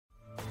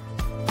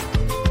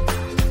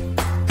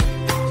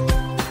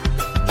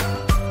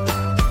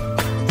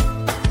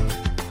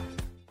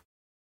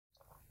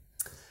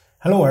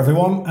Hello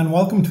everyone and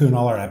welcome to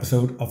another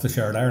episode of the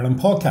Shared Ireland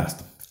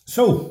podcast.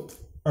 So,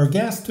 our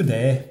guest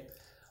today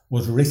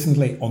was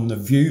recently on The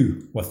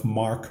View with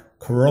Mark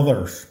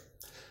Carruthers.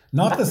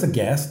 Not as a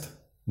guest,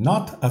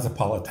 not as a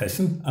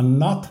politician, and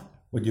not,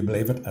 would you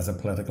believe it, as a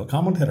political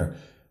commentator.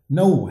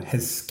 No,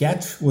 his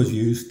sketch was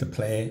used to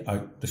play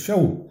out the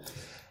show.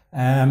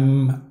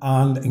 And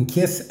in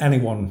case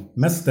anyone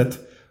missed it,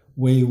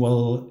 we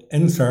will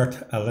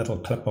insert a little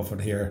clip of it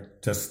here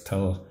just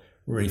to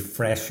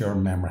refresh your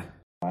memory.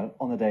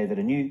 On the day that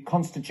a new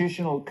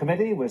constitutional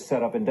committee was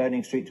set up in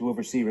Downing Street to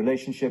oversee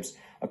relationships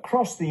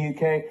across the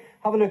UK,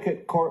 have a look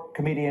at Cork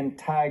comedian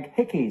Tadhg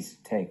Hickey's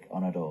take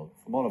on it all.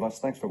 From all of us,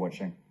 thanks for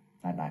watching.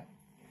 Night night.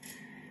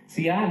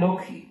 So yeah, look,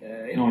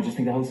 I just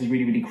think the house is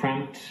really, really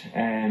cramped.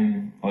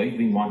 I've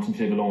been wanting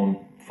to live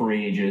alone for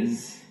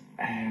ages.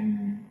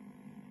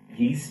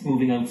 He's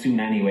moving out soon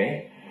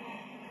anyway.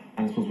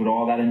 And I suppose with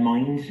all that in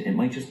mind, it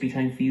might just be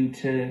time for you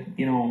to,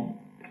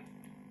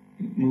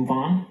 move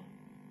on.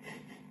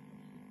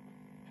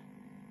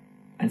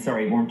 And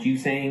sorry, weren't you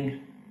saying,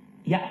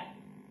 yeah,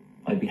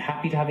 I'd be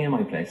happy to have you in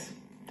my place.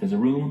 There's a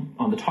room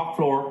on the top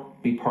floor,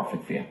 be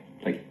perfect for you.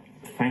 Like,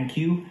 thank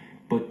you,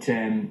 but,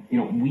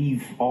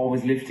 we've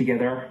always lived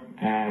together.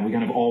 We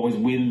kind of always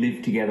will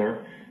live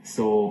together.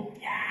 So,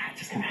 yeah,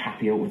 just kind of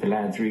happy out with the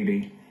lads,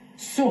 really.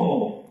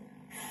 So,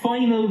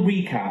 final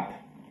recap.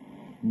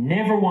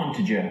 Never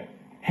wanted you.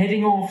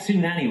 Heading off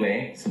soon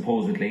anyway,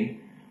 supposedly.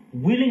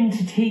 Willing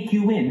to take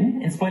you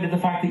in spite of the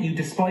fact that you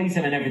despise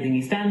him and everything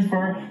he stands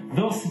for,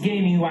 thus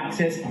gaining you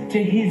access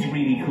to his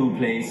really cool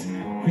place,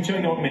 which I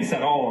don't miss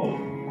at all.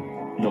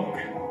 Look,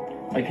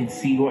 I can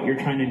see what you're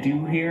trying to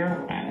do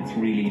here, and it's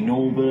really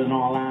noble and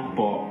all that,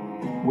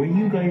 but where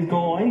you guys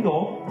go, I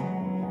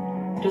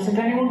go. Doesn't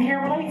anyone care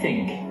what I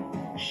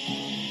think?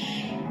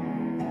 Shh.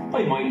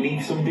 I might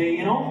leave someday,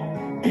 you know?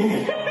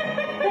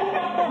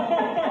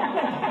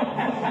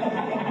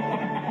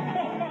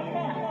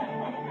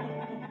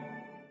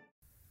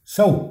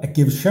 So, it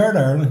gives Shared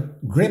Ireland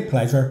great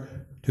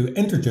pleasure to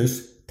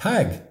introduce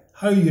Tadhg.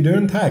 How are you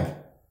doing, Tadhg?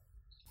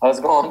 How's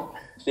it going?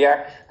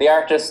 The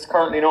artist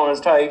currently known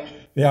as Tadhg.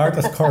 The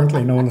artist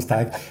currently known as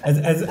Tadhg.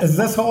 Is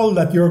this all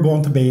that you're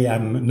going to be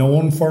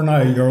known for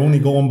now? You're only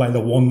going by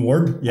the one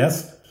word,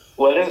 yes?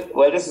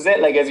 Well, this is it.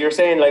 Like, as you're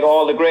saying, like,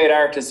 all the great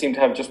artists seem to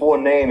have just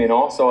one name,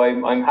 So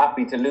I'm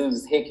happy to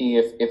lose Hickey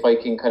if I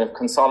can kind of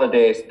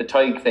consolidate the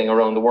Tadhg thing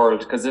around the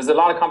world, because there's a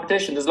lot of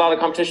competition. There's a lot of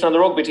competition on the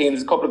rugby team.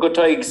 There's a couple of good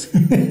Tadhgs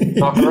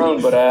knocking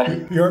around,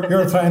 but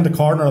you're trying to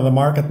corner the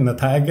market in the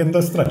Tadhg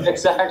industry.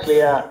 Exactly,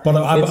 yeah. But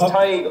it's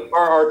Tadhg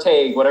or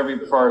Tadhg, whatever you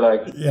prefer.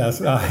 Like, yes,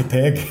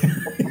 Tadhg.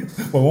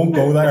 We won't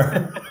go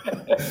there.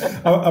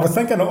 I was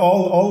thinking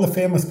all the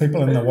famous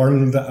people in the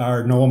world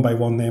are known by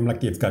one name.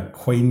 Like, you've got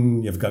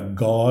Queen, you've got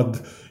God,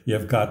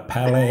 you've got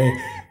Pele.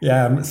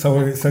 Yeah,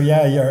 so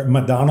yeah, you're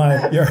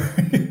Madonna. You're.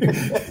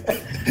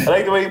 I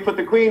like the way you put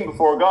the Queen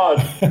before God.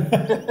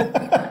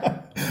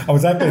 I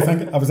was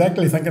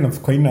actually thinking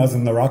of Queen as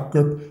in the rock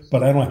group,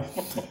 but anyway.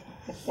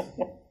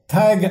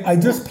 Tadhg, I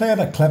just played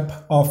a clip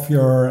of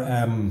your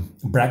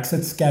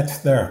Brexit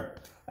sketch there.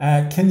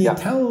 Can you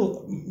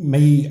tell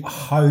me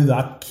how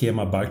that came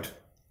about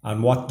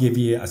and what gave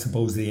you, I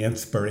suppose, the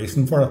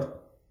inspiration for it?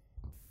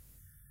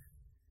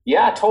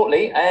 Yeah,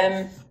 totally.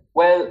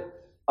 Well,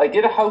 I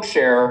did a house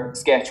share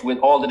sketch with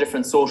all the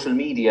different social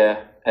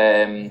media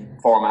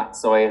formats.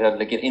 So I had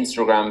like an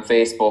Instagram,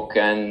 Facebook,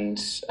 and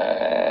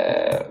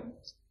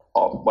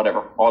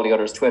whatever, all the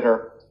others,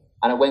 Twitter,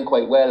 and it went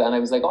quite well. And I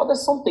was like, oh,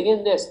 there's something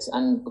in this.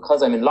 And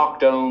because I'm in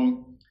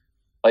lockdown,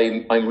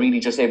 I'm really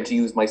just able to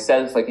use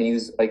myself. I can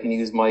use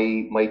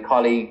my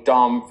colleague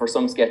Dom for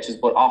some sketches,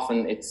 but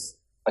often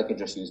I can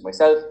just use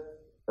myself.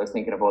 I was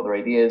thinking of other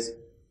ideas.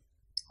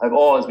 I've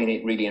always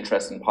been really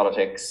interested in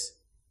politics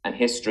and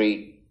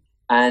history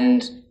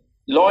and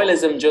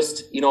loyalism.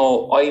 Just,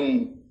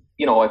 I'm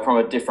from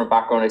a different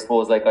background, I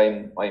suppose. Like,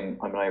 I'm an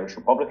Irish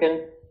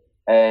Republican,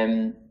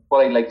 but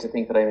I like to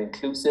think that I'm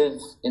inclusive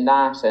in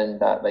that, and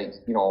that, like,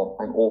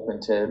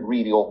 I'm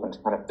really open to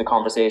kind of the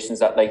conversations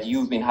that, like,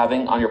 you've been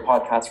having on your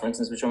podcast, for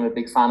instance, which I'm a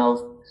big fan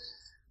of.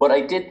 But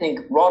I did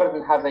think, rather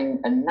than having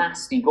a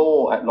nasty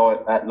go at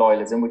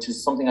loyalism, which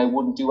is something I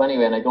wouldn't do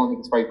anyway, and I don't think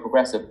it's very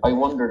progressive, I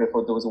wondered if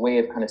there was a way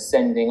of kind of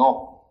sending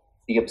up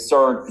the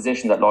absurd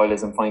position that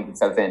loyalism finds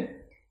itself in.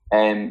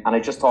 And I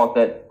just thought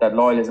that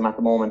loyalism at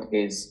the moment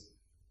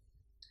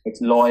it's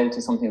loyal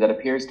to something that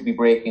appears to be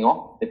breaking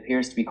up,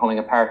 appears to be coming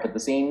apart at the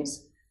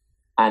seams.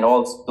 And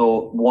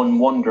also one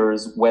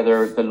wonders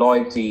whether the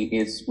loyalty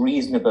is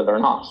reasonable or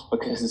not,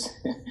 because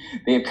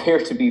they appear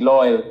to be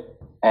loyal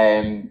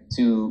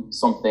to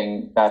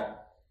something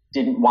that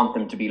didn't want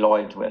them to be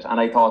loyal to it.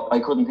 And I thought I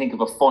couldn't think of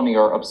a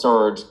funnier,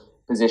 absurd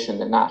position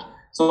than that.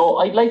 So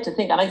I'd like to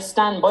think, and I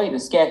stand by the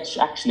sketch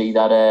actually,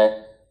 that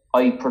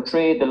I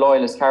portrayed the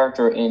loyalist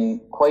character in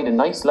quite a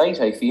nice light,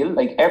 I feel.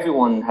 Like,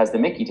 everyone has the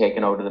mickey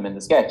taken out of them in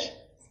the sketch.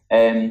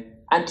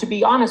 And to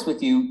be honest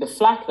with you, the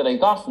flack that I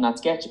got from that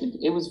sketch,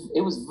 it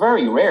was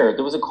very rare.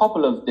 There was a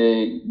couple of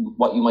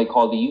what you might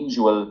call the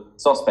usual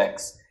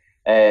suspects.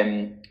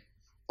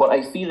 But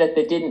I feel that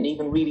they didn't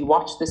even really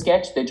watch the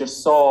sketch. They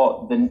just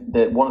saw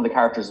the one of the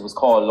characters was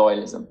called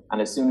Loyalism. And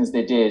as soon as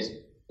they did,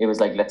 it was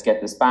like, let's get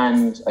this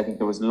banned. I think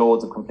there was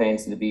loads of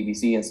complaints to the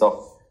BBC and stuff.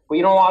 But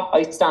you know what?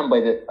 I stand by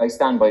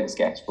the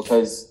sketch,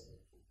 because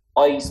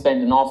I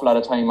spent an awful lot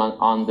of time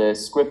on the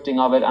scripting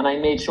of it, and I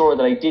made sure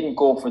that I didn't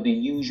go for the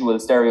usual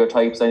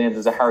stereotypes. I know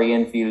there's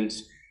a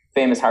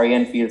famous Harry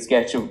Enfield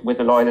sketch with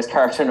the loyalist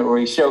character in it where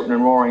he's shouting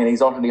and roaring and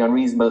he's utterly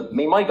unreasonable. I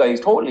mean, my guy is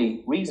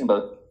totally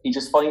reasonable. He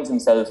just finds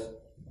himself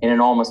in an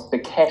almost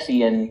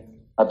Beckettian,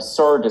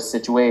 absurdist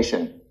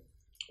situation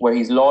where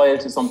he's loyal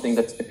to something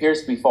that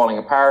appears to be falling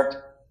apart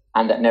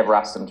and that never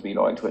asked him to be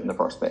loyal to it in the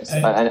first place.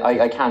 And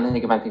I can't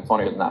think of anything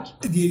funnier than that.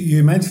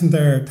 You mentioned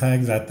there,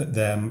 Tadhg,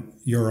 that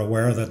you're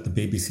aware that the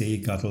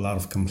BBC got a lot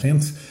of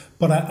complaints,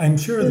 but I'm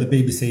sure the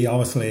BBC,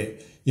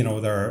 obviously, you know,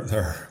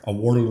 they're a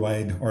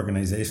worldwide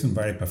organisation,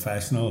 very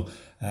professional.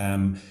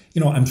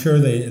 You know, I'm sure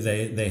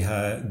they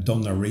had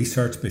done their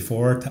research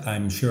before.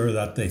 I'm sure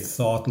that they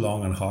thought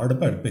long and hard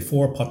about it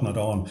before putting it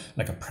on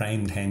like a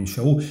prime time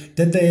show.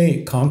 Did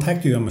they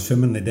contact you? I'm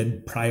assuming they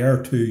did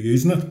prior to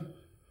using it.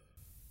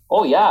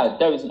 Oh yeah,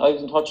 I was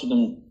in touch with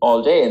them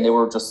all day, and they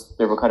were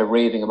kind of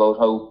raving about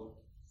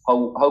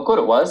how good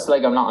it was.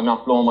 Like, I'm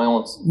not blowing my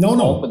own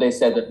smoke, but they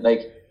said that,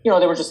 like, you know,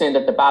 they were just saying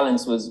that the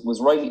balance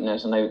was right in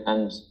it,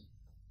 and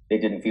they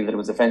didn't feel that it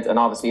was offensive. And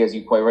obviously, as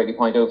you quite rightly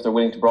point out, if they're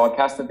willing to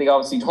broadcast it, they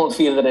obviously don't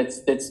feel that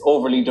it's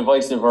overly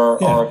divisive or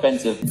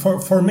offensive.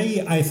 For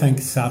me, I think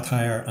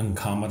satire and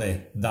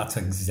comedy, that's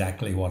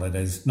exactly what it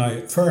is.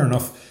 Now, fair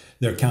enough,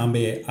 there can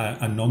be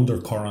an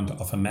undercurrent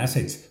of a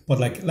message, but,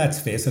 like, let's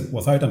face it,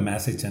 without a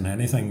message in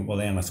anything, well,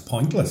 then it's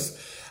pointless.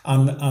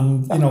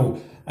 And you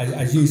know,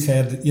 as you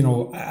said, you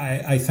know,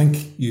 I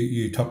think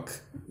you took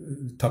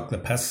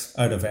the piss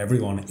out of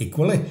everyone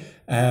equally.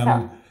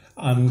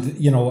 And,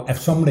 you know, if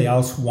somebody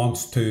else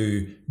wants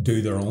to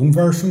do their own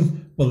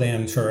version, well,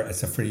 then sure,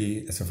 it's a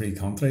free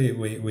country.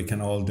 We can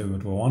all do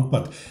what we want.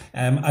 But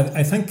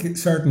I think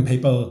certain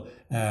people,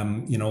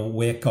 you know,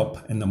 wake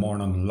up in the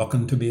morning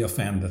looking to be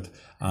offended.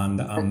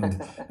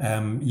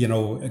 And you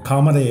know,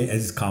 comedy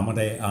is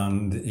comedy.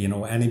 And, you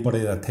know, anybody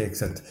that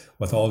takes it,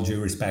 with all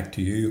due respect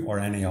to you or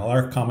any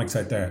other comics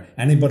out there,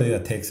 anybody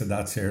that takes it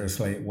that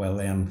seriously, well,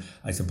 then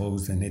I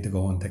suppose they need to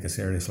go and take a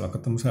serious look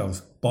at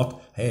themselves.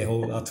 But hey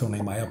ho, that's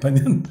only my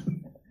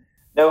opinion.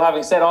 Now,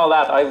 having said all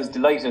that, I was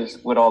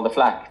delighted with all the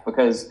flack,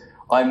 because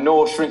I'm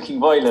no shrinking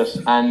violet,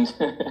 and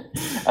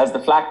as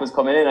the flack was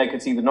coming in, I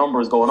could see the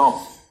numbers going up,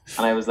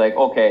 and I was like,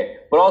 okay.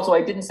 But also,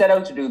 I didn't set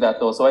out to do that,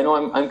 though, so I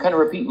know I'm kind of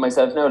repeating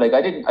myself now. Like,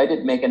 I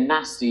didn't make a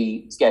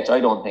nasty sketch, I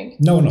don't think,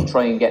 to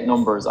try and get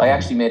numbers. I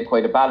actually made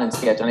quite a balanced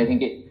sketch, and I think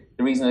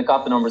the reason it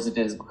got the numbers it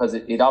did is because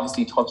it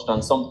obviously touched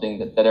on something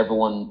that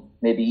everyone,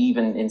 maybe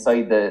even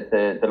inside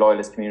the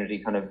loyalist community,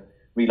 kind of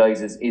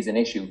realises is an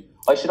issue.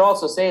 I should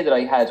also say that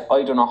I had,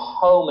 I don't know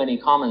how many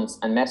comments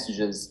and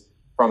messages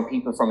from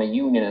people from a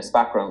unionist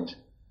background.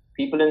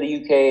 People in the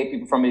UK,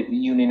 people from a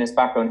unionist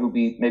background who'd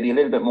be maybe a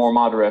little bit more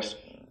moderate,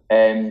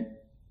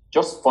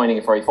 just finding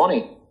it very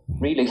funny,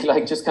 really,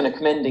 like just kind of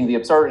commending the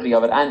absurdity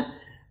of it,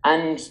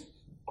 and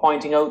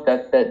pointing out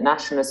that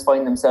nationalists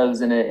find themselves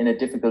in a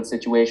difficult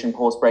situation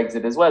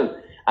post-Brexit as well.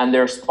 And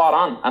they're spot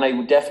on. And I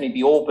would definitely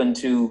be open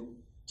to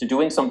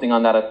doing something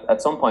on that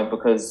at some point,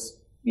 because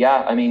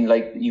yeah, I mean,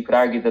 like, you could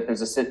argue that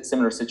there's a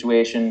similar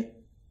situation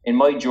in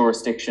my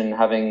jurisdiction,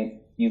 having,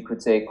 you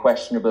could say,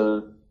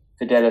 questionable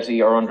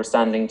fidelity or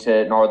understanding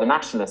to Northern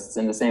nationalists,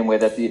 in the same way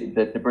that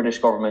the British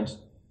government,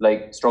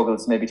 like,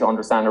 struggles maybe to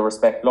understand or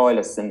respect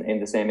loyalists in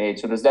the same age.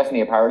 So there's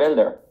definitely a parallel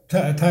there.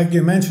 Tadhg,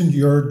 you mentioned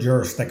your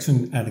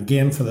jurisdiction, and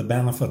again, for the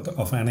benefit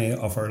of any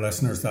of our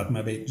listeners that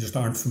maybe just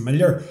aren't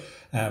familiar,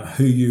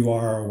 who you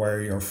are or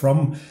where you're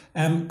from,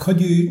 could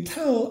you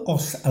tell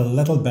us a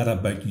little bit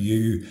about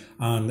you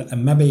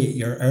and maybe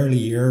your early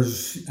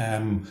years,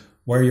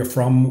 where you're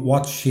from,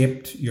 what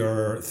shaped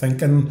your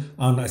thinking,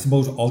 and I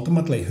suppose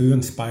ultimately who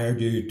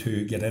inspired you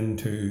to get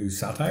into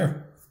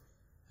satire?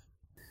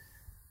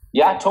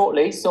 Yeah,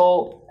 totally.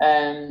 So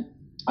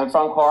I'm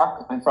from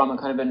Cork. I'm from a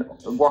kind of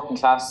a working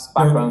class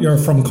background. You're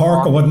from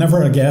Cork. I would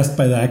never have guessed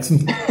by the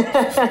accent.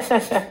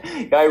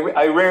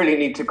 I rarely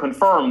need to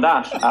confirm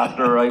that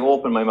after I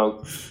open my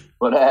mouth.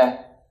 But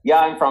yeah,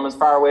 I'm from as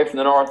far away from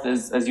the north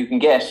as you can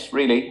get,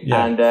 really.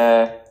 Yeah. And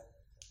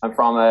I'm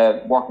from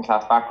a working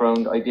class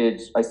background.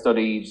 I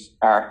studied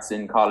arts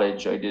in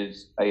college. I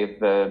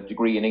have a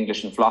degree in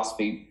English and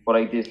philosophy, but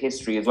I did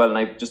history as well. And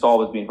I've just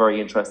always been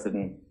very interested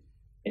in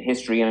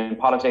history and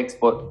politics,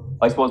 but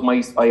I suppose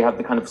I have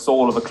the kind of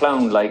soul of a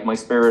clown. Like, my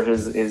spirit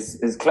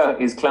is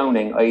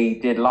clowning. I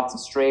did lots of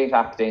straight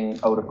acting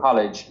out of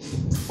college,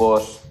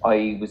 but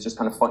I was just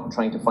kind of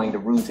trying to find a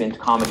route into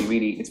comedy.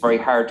 Really, it's very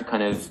hard to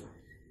kind of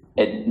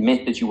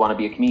admit that you want to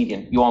be a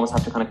comedian. You almost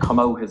have to kind of come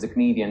out as a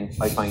comedian,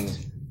 I find.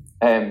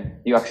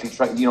 You actually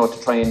try,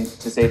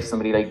 to say to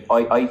somebody, like,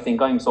 I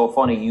think I'm so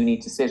funny, you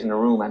need to sit in a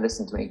room and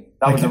listen to me.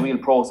 That was a real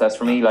process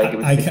for me. Like,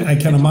 I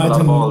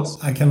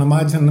can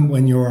imagine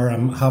when you were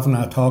having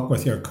a talk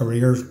with your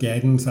careers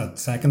guidance at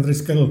secondary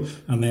school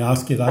and they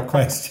ask you that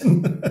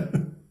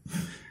question.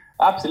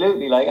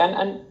 Absolutely, like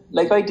and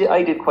like I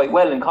did quite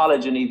well in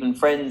college, and even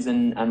friends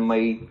and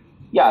my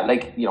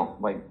like, you know,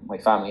 my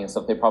family and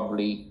stuff,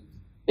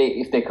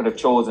 if they could have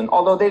chosen,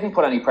 although they didn't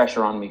put any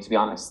pressure on me, to be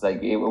honest.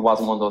 Like, it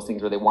wasn't one of those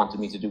things where they wanted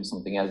me to do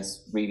something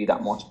else really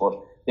that much, but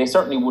they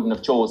certainly wouldn't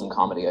have chosen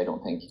comedy, I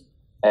don't think.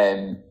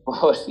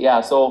 But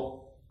yeah,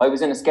 so I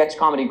was in a sketch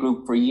comedy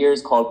group for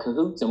years called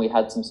Cahoots, and we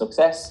had some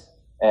success.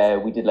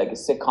 We did like a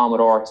sitcom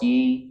with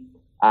RTE,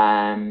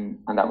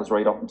 and that was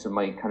right up until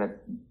right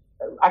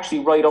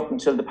up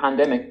until the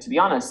pandemic, to be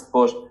honest.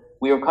 But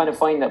we were kind of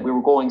finding that we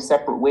were going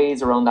separate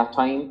ways around that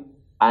time.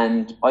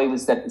 And I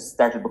was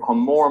started to become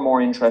more and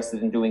more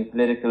interested in doing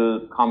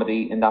political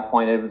comedy. In that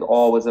point, it was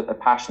always a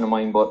passion of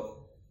mine. But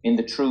in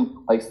the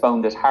troupe, I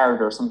found it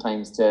harder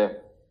sometimes to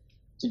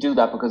do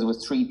that, because it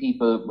was 3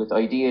 people with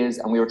ideas,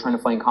 and we were trying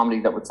to find comedy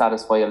that would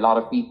satisfy a lot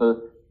of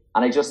people.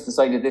 And I just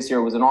decided this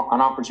year was an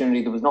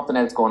opportunity. There was nothing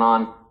else going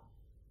on.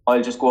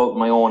 I'll just go out on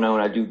my own now,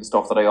 and I'll do the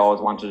stuff that I always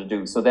wanted to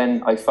do. So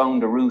then I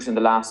found a route in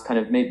the last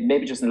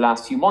maybe just in the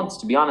last few months,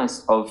 to be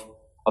honest, of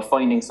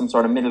finding some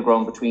sort of middle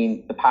ground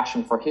between the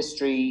passion for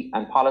history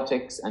and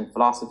politics and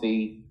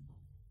philosophy,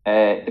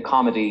 the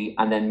comedy,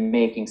 and then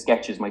making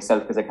sketches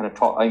myself, because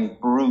I'm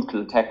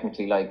brutal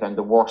technically. Like, I'm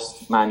the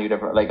worst man you'd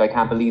ever, like, I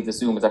can't believe the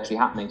Zoom is actually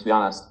happening, to be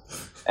honest.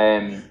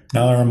 Neither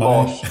am I.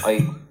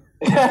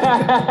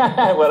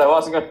 Well, I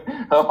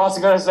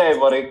wasn't going to say it,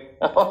 buddy.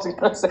 I wasn't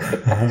going to say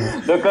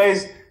it. Look,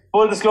 guys,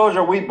 full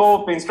disclosure, we've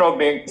both been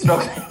struggling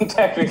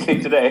technically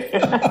today.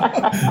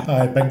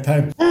 Big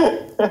time.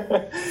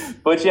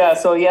 But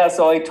so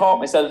I taught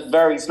myself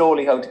very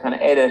slowly how to kind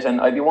of edit,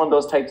 and I'd be one of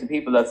those types of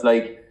people that's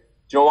like,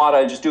 do you know what,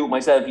 I'll just do it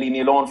myself, leave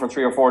me alone for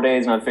 3 or 4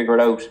 days and I'll figure it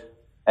out.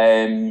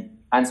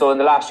 And so in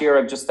the last year,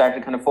 I've just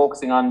started kind of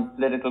focusing on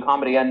political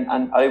comedy, and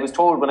I was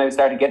told when I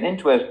started getting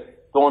into it,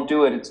 don't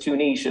do it, it's too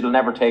niche, it'll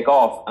never take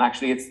off. And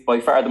actually, it's by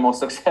far the most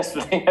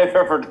successful thing I've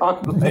ever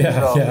done. Like,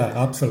 yeah,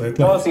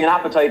 absolutely. I see an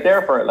appetite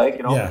there for it, like,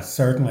 you know. Yeah,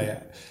 certainly.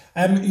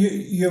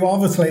 You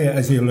obviously,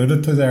 as you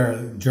alluded to there,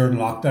 during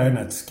lockdown,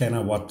 it's kind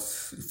of what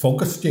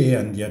focused you,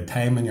 and you had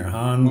time in your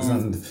hands,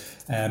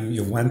 and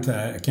you went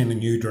a kind of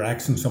new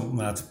direction, something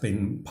that's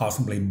been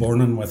possibly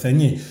burning within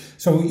you.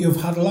 So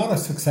you've had a lot of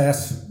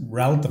success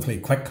relatively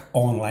quick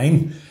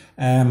online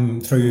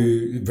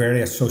through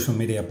various social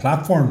media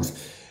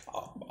platforms.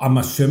 I'm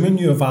assuming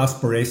you have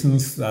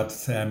aspirations that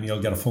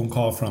you'll get a phone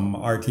call from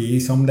RTE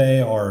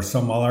someday or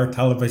some other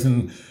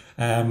television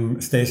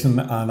station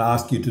and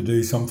ask you to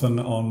do something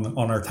on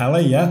our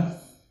telly, yeah?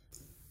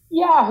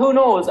 Yeah, who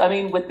knows? I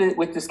mean, with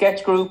the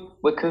sketch group,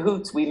 with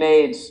Cahoots, we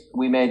made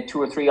 2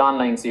 or 3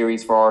 online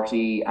series for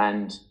RTE,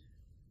 and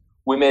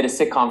we made a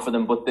sitcom for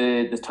them. But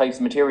the types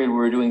of material we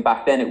were doing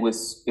back then, it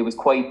was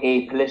quite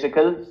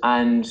apolitical,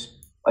 and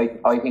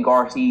I think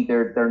RTE,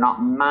 they're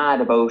not mad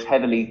about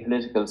heavily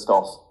political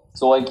stuff.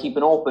 So I keep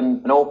an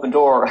open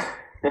door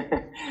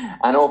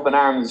and open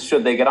arms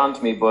should they get onto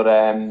me, but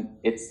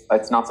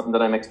it's not something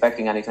that I'm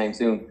expecting anytime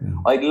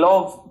soon. I'd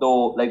love,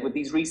 though, like with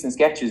these recent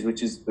sketches,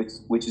 which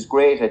is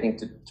great, I think,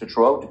 to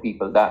throw out to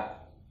people,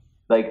 that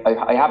like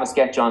I have a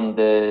sketch on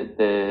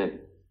the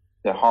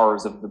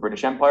horrors of the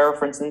British Empire,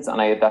 for instance,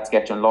 and I have that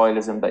sketch on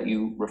loyalism that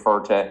you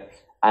referred to,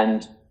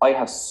 and I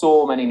have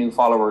so many new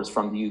followers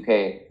from the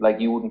UK,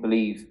 like you wouldn't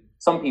believe.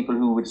 Some people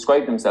who would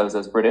describe themselves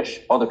as British,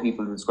 other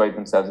people who describe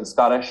themselves as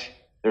Scottish.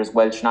 There's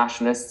Welsh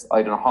nationalists.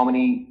 I don't know how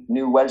many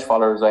new Welsh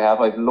followers I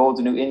have. I have loads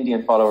of new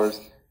Indian followers.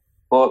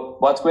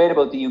 But what's great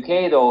about the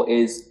UK, though,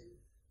 is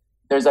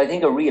there's, I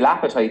think, a real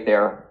appetite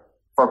there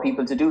for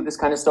people to do this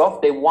kind of stuff.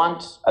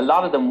 A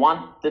lot of them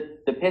want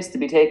the piss to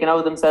be taken out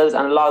of themselves,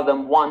 and a lot of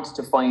them want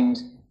to find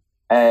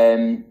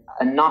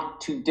a not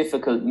too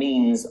difficult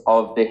means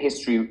of the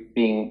history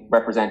being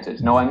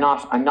represented. No, I'm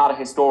not a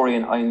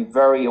historian. I'm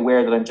very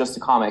aware that I'm just a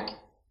comic.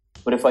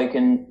 But if I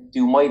can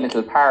do my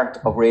little part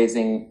of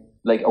raising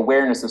like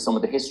awareness of some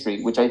of the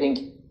history, which I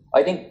think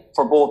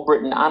for both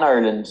Britain and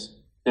Ireland,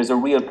 there's a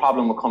real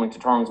problem with coming to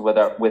terms with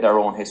our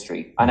own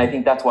history. And I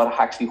think that's what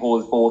actually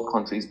holds both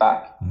countries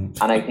back.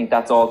 And I think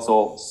that's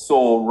also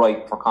so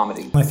ripe for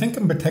comedy. I think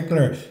in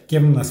particular,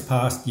 given this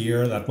past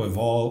year that we've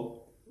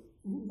all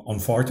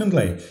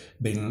unfortunately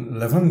been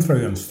living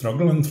through and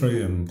struggling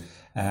through, and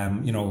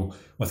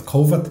with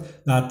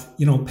COVID, that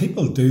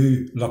people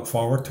do look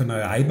forward to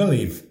now, I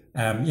believe,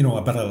 a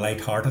bit of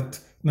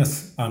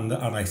lightheartedness, and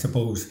I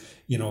suppose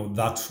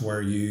that's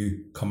where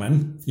you come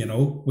in.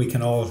 We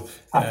can all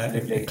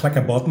click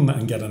a button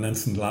and get an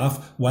instant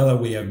laugh, whether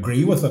we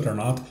agree with it or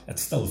not.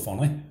 It's still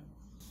funny.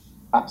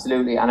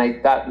 Absolutely.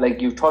 And that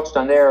like you touched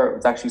on there,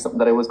 it's actually something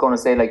that I was going to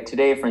say, like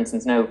today, for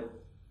instance. Now,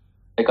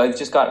 like I've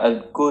just got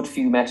a good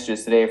few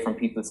messages today from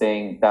people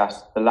saying that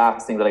the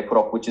last thing that I put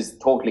up, which is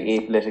totally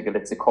apolitical,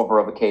 it's a cover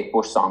of a Kate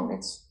Bush song.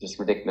 It's just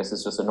ridiculous.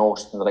 It's just a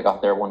notion that I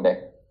got there one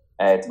day.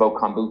 It's about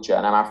kombucha,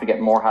 and I'm after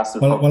getting more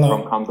hassle from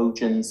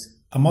kombuchans.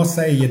 I must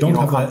say, you don't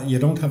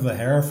have the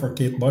hair for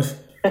Kate Bush.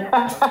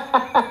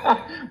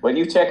 Well,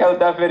 you check out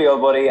that video,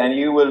 buddy, and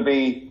you'll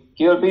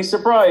be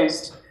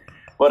surprised.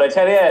 But I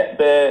tell you,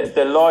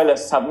 the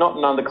loyalists have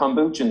nothing on the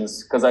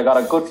kombuchans, because I got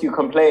a good few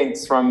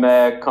complaints from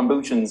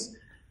kombuchans.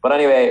 But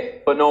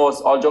anyway, but no,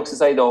 all jokes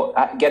aside though,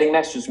 getting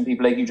messages from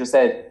people like you just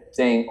said,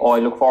 saying, oh, I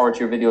look forward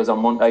to your videos on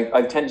Monday.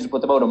 I've tended to put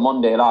them out on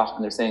Monday a lot,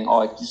 and they're saying,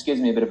 oh, it just gives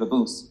me a bit of a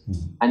boost.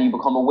 And you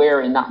become aware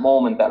in that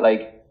moment that,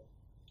 like,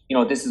 you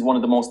know, this is one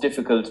of the most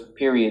difficult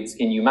periods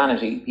in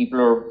humanity.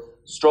 People are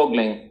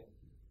struggling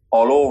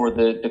all over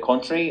the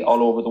country,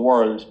 all over the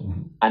world.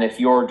 And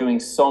if you're playing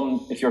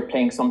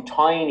some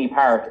tiny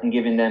part in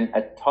giving them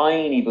a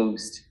tiny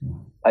boost,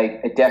 like,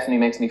 it definitely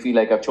makes me feel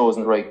like I've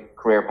chosen the right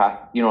career path.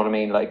 You know what I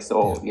mean? Like,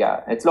 so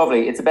yeah, it's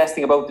lovely. It's the best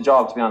thing about the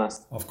job, to be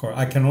honest. Of course,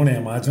 I can only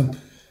imagine.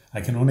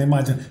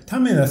 Tell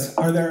me this,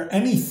 are there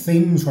any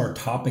themes or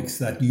topics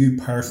that you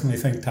personally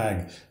think,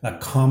 Tadhg, that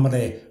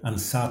comedy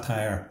and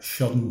satire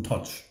shouldn't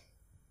touch?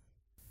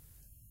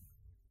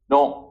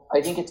 No,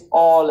 I think it's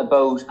all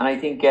about, and I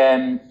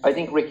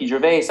think Ricky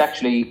Gervais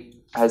actually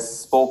has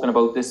spoken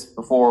about this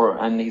before,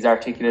 and he's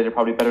articulated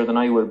probably better than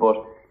I will,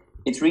 but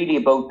it's really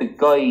about the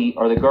guy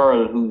or the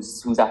girl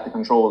who's at the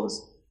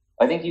controls.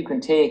 I think you can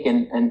take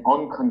an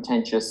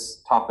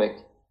uncontentious topic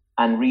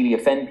and really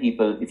offend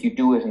people if you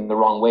do it in the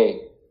wrong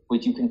way.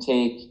 But you can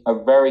take a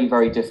very,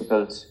 very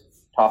difficult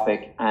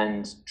topic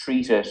and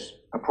treat it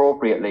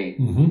appropriately,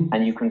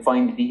 and you can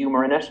find the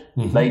humour in it.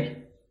 Like,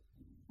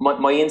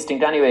 my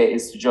instinct anyway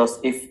is to just,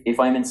 if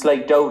I'm in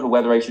slight doubt of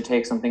whether I should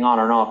take something on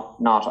or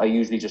not, I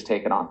usually just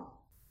take it on.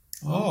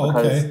 Oh,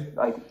 okay.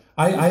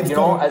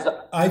 Because,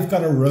 I've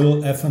got a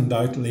rule: if in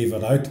doubt, leave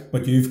it out.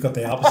 But you've got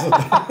the opposite.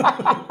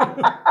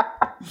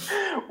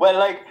 Well,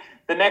 like,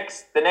 the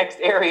next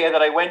area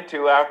that I went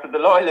to after the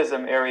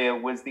loyalism area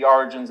was the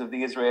origins of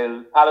the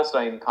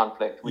Israel-Palestine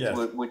conflict, which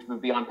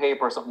would be on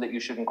paper something that you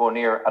shouldn't go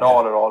near at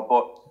all.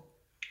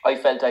 But I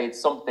felt I had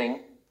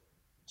something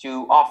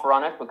to offer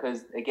on it,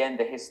 because again,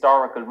 the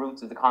historical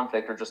roots of the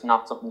conflict are just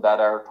not something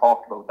that are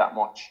talked about that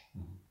much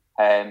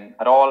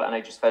at all. And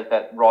I just felt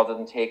that rather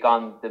than take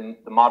on the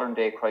modern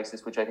day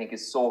crisis, which I think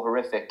is so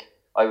horrific,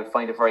 I would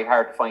find it very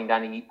hard to find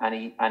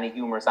any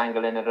humorous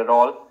angle in it at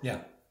all.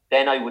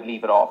 Then I would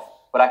leave it off.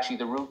 But actually,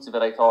 the roots of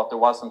it, I thought there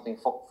was something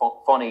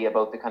funny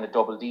about the kind of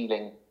double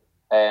dealing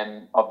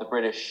of the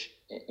British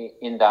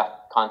in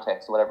that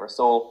context, or whatever.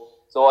 So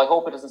I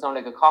hope it doesn't sound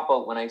like a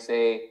cop-out when I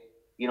say,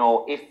 you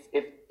know, if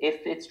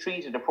it's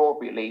treated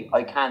appropriately,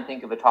 I can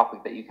think of a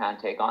topic that you can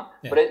take on.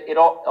 But it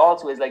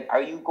also is like,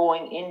 are you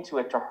going into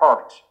it to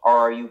hurt, or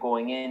are you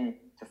going in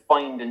to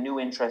find a new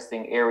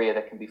interesting area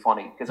that can be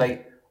funny? Because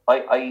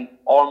I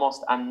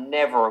almost am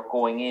never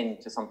going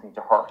into something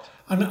to hurt.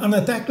 And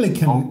it actually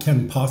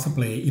can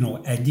possibly, you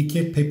know,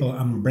 educate people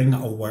and bring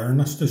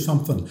awareness to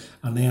something.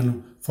 And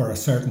then for a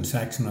certain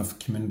section of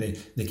community,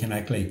 they can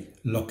actually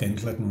look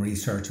into it and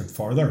research it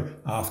further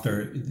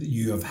after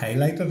you have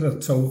highlighted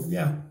it. So,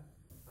 yeah.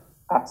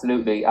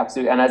 Absolutely.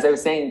 And as I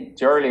was saying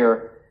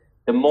earlier,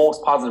 the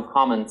most positive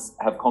comments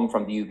have come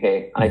from the UK.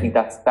 And I think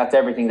that's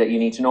everything that you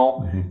need to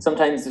know.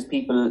 Sometimes there's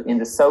people in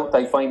the South,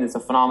 I find there's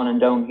a phenomenon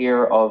down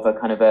here of a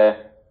kind of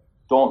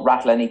don't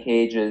rattle any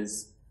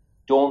cages,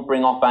 don't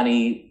bring up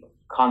any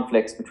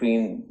conflicts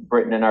between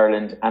Britain and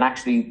Ireland. And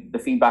actually the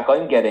feedback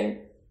I'm getting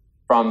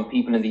from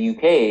people in the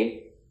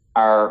UK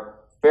are,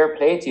 fair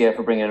play to you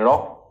for bringing it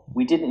up.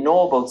 We didn't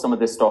know about some of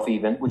this stuff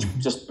even, which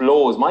just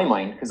blows my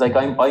mind, because like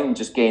I'm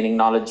just gaining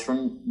knowledge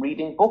from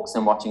reading books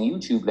and watching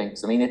YouTube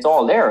links. I mean, it's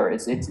all there.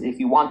 It's if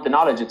you want the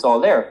knowledge, it's all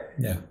there.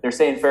 They're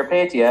saying fair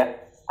play to you.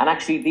 And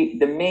actually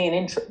the main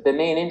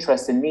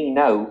interest in me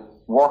now,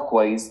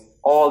 work-wise,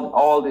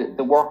 all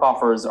the work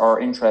offers or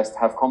interest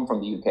have come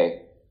from the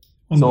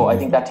UK. So I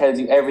think that tells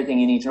you everything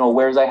you need to know,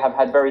 whereas I have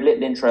had very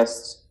little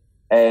interest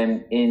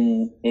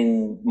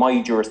in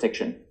my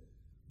jurisdiction.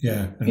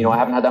 You know, I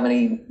haven't had that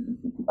many.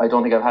 I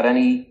don't think I've had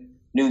any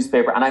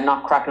newspaper, and I'm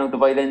not cracking out the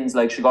violins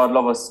like should God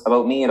love us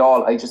about me at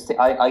all. I just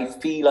I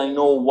feel I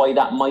know why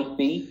that might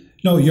be.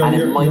 No, you're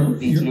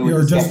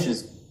just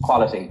sketches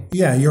quality.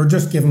 Yeah, you're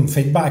just giving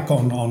feedback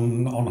on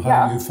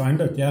how you found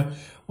it. Yeah.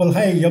 Well,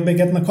 hey, you'll be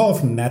getting a call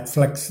from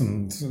Netflix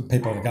and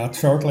people like that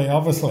shortly,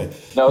 obviously.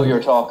 Now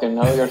you're talking.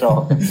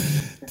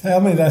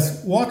 Tell me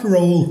this, what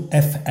role,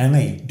 if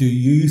any, do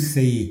you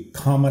see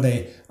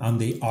comedy and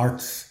the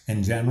arts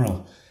in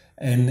general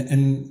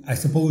in I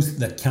suppose,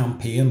 the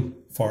campaign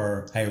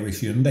for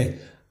Irish unity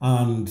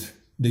and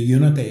the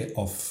unity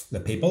of the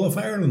people of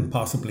Ireland,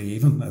 possibly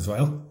even as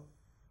well?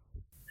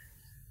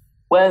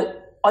 Well,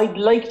 I'd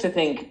like to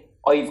think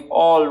I've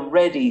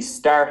already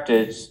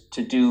started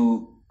to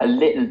do a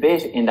little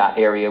bit in that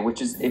area,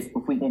 which is if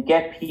we can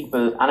get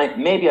people,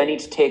 and maybe I need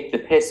to take the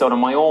piss out of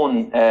my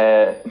own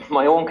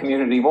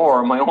community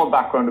more, my own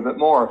background a bit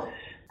more.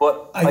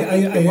 But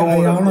I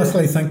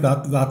honestly think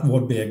that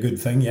would be a good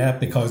thing, yeah,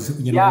 because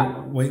you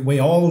know we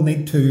all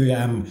need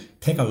to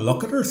take a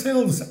look at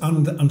ourselves,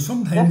 and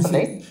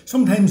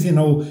sometimes you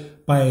know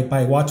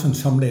by watching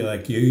somebody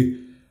like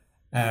you,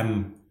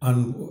 and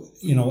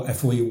you know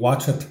if we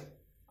watch it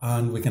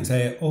and we can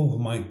say, oh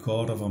my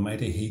God of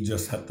Almighty, he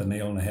just hit the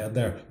nail on the head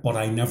there, but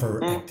I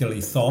never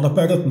actually thought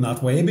about it in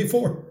that way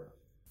before.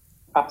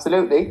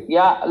 Absolutely.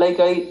 Yeah, like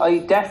I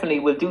definitely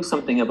will do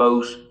something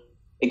about,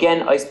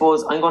 again, I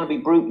suppose I'm going to be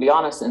brutally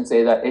honest and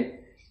say that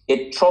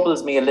it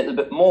troubles me a little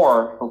bit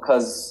more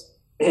because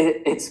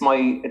it's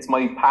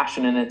my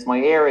passion and it's my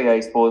area, I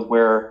suppose,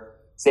 where,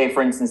 say,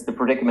 for instance, the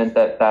predicament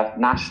that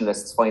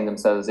nationalists find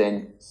themselves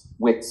in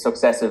with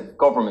successive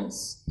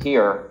governments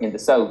here in the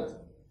South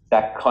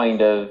that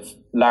kind of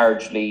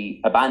largely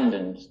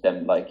abandoned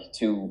them, like,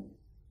 to,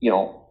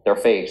 their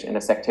fate in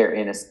at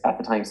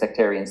the time,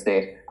 sectarian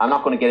state. I'm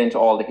not going to get into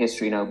all the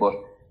history now, but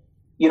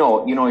you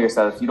know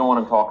yourself, you know what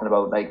I'm talking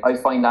about. Like, I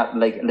find that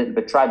like a little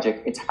bit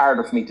tragic. It's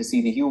harder for me to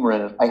see the humor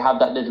in it. I have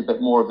that little bit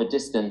more of a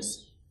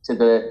distance to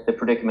the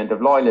predicament of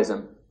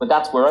loyalism. But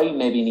that's where I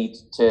maybe need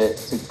to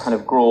kind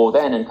of grow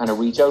then and kind of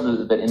reach out a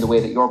little bit in the way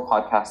that your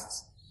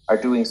podcasts are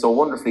doing so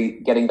wonderfully,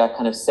 getting that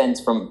kind of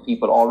sense from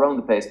people all around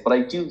the place. But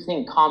I do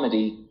think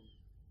comedy,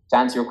 to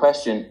answer your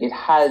question, it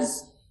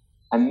has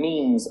a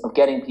means of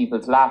getting people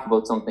to laugh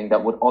about something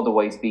that would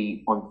otherwise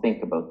be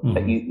unthinkable. Mm-hmm.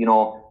 That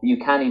you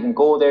can't even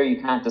go there,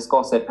 you can't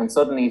discuss it, and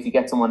suddenly if you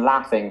get someone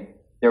laughing,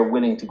 they're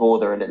willing to go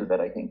there a little bit,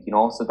 I think,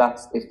 So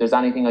that's, if there's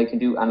anything I can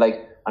do, and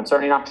like, I'm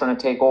certainly not trying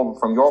to take over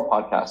from your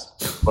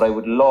podcast, but I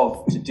would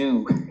love to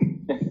do,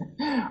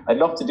 I'd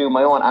love to do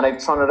my own, and I've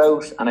thrown it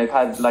out, and I've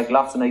had like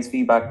lots of nice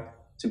feedback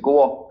to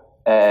go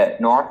up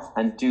north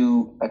and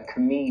do a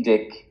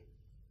comedic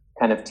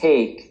kind of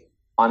take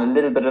on a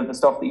little bit of the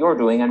stuff that you're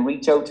doing, and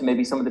reach out to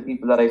maybe some of the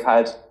people that I've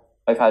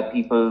had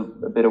people,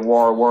 a bit of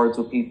war words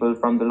with people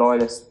from the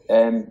loyalist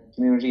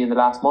community in the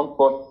last month,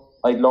 but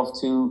I'd love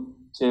to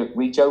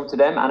reach out to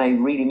them, and I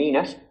really mean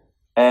it.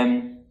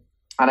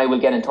 And I will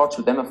get in touch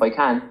with them if I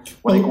can.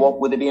 When I go up,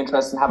 would they be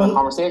interested in having a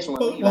conversation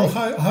with me?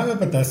 How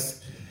about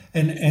this?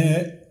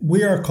 And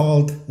we are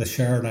called the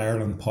Shared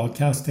Ireland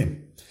podcast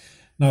team.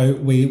 Now,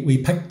 we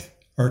picked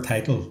our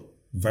title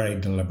very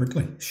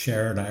deliberately,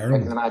 Shared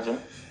Ireland. I can imagine.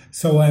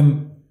 So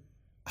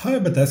how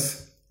about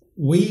this?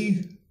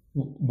 We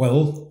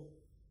will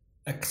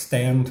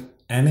extend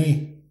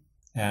any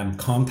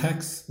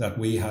contacts that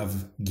we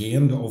have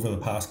gained over the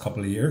past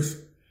couple of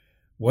years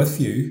with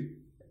you,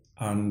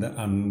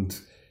 and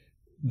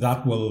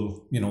that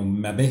will,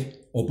 maybe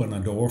open a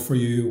door for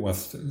you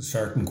with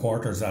certain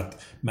quarters that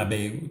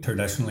maybe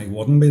traditionally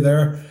wouldn't be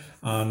there.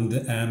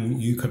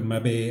 And you could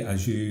maybe,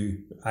 as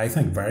you, I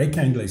think, very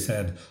kindly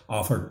said,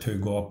 offer to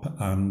go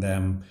up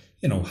and,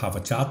 have a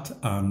chat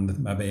and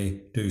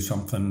maybe do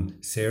something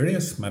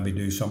serious, maybe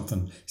do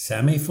something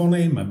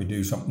semi-funny, maybe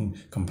do something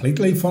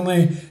completely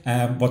funny.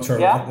 But sure,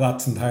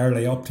 that's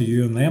entirely up to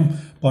you and them.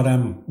 But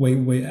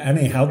we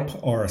any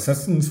help or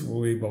assistance,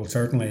 we will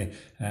certainly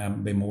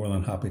be more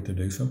than happy to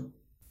do so.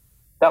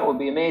 That would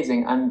be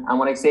amazing. And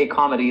when I say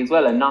comedy as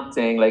well, I'm not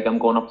saying like I'm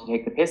going up to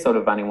take the piss out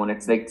of anyone.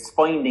 It's like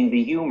finding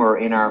the humour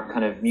in our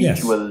kind of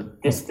mutual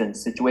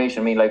distance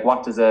situation. I mean, like,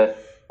 what does a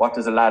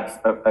lad,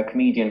 a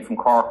comedian from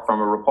Cork,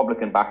 from a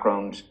Republican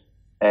background,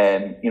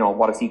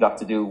 what has he got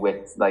to do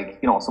with,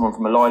 like, someone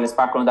from a loyalist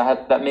background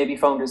that maybe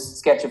found his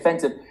sketch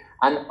offensive?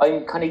 And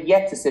I'm kind of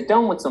yet to sit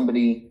down with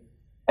somebody,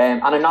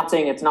 and I'm not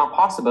saying it's not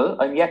possible,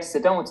 I'm yet to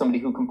sit down with somebody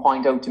who can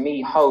point out to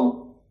me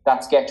how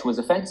that sketch was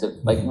offensive.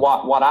 Like,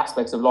 what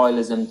aspects of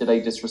loyalism did I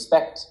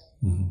disrespect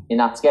in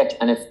that sketch?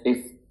 And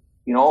if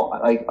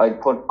I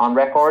put on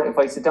record, if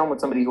I sit down with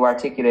somebody who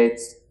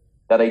articulates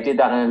that I did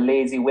that in a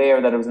lazy way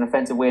or that it was an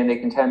offensive way and they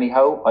can tell me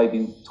how, I'd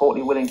be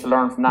totally willing to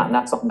learn from that, and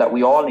that's something that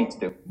we all need to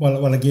do.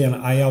 Well, again,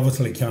 I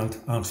obviously can't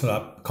answer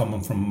that coming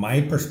from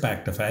my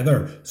perspective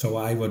either, so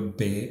I would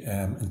be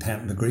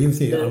intent to agree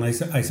with you. And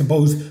I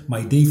suppose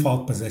my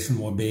default position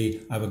would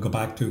be, I would go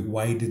back to,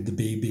 why did the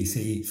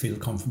BBC feel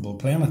comfortable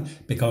playing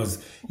it?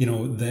 Because,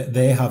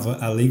 they have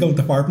a legal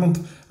department.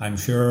 I'm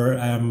sure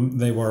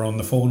they were on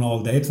the phone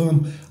all day to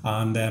them,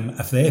 and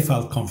if they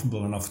felt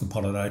comfortable enough to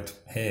put it out,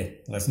 hey,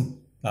 listen,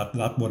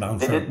 that would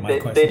answer my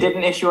question. They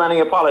didn't issue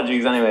any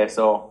apologies anyway,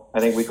 so I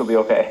think we could be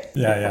okay.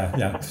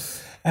 Yeah.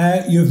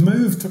 You've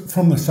moved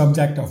from the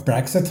subject of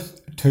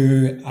Brexit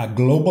to a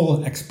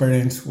global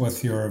experience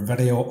with your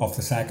video of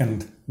the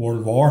Second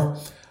World War.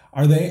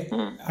 Are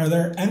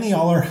there any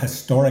other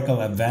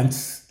historical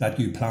events that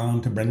you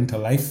plan to bring to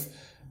life?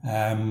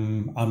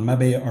 And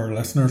maybe our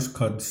listeners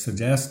could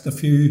suggest a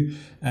few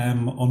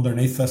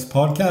underneath this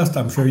podcast.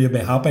 I'm sure you'll be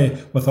happy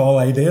with all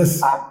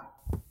ideas.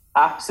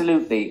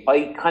 Absolutely.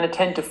 I kind of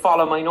tend to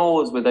follow my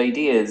nose with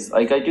ideas.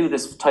 Like, I do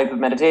this type of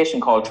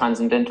meditation called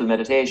transcendental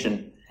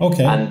meditation.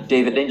 Okay. And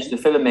David Lynch, the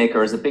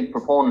filmmaker, is a big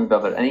proponent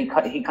of it. And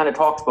he kind of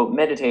talks about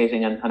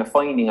meditating and kind of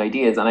finding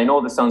ideas. And I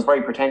know this sounds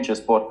very pretentious,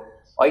 but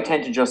I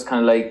tend to just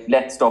kind of like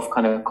let stuff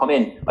kind of come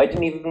in. I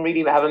didn't even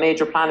really have a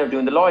major plan of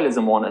doing the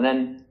loyalism one. And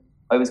then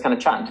I was kind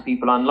of chatting to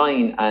people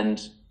online, and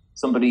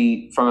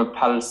somebody from a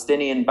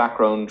Palestinian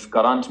background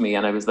got onto me,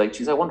 and I was like,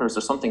 geez, I wonder, is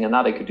there something in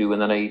that I could do?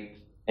 And then I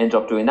ended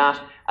up doing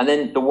that. And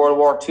then the World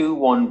War II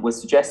one was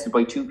suggested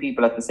by two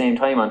people at the same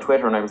time on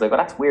Twitter, and I was like, well,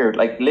 that's weird.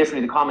 Like,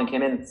 literally the comment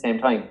came in at the same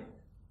time.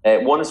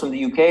 One is from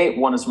the UK,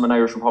 one is from an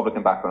Irish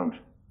Republican background.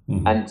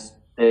 And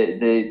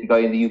the guy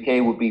in the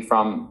UK would be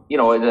from, you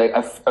know,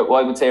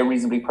 I would say a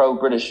reasonably proud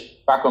British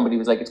background, but he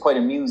was like, it's quite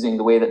amusing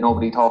the way that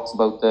nobody talks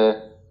about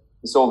the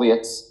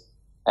Soviets,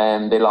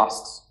 they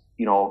lost,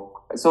 you know.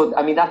 So,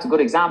 I mean, that's a good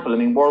example. I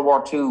mean, World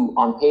War II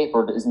on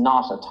paper is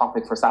not a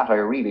topic for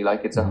satire, really.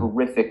 Like, it's a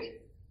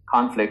horrific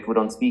conflict with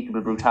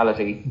unspeakable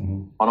brutality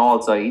on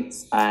all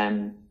sides.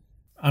 And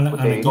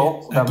again,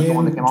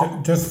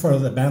 just for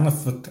the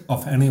benefit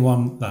of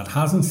anyone that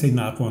hasn't seen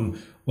that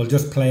one, we'll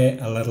just play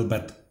a little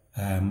bit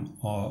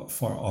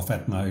of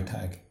it now,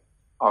 Tadhg.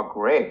 Oh,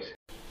 great.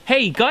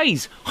 Hey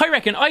guys, I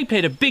reckon I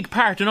played a big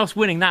part in us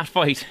winning that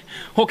fight.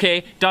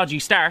 Okay, dodgy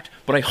start,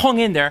 but I hung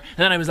in there and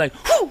then I was like,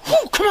 whoo,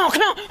 whoo, come on.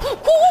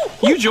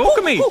 Whoo, you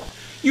joking me?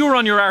 You were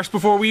on your arse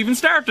before we even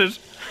started.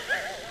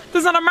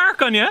 There's not a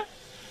mark on you.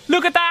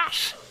 Look at that.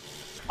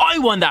 I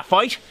won that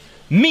fight.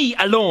 Me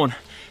alone.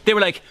 They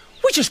were like,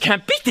 we just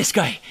can't beat this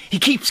guy. He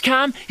keeps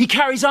calm, he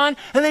carries on,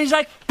 and then he's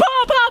like, bah,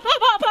 bah, bah,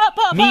 bah, bah,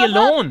 bah, me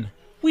alone.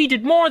 We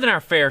did more than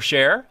our fair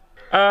share.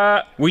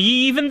 Were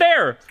ye even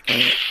there?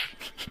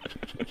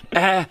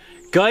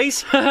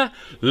 Guys,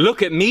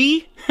 look at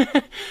me.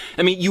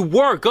 I mean, you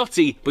were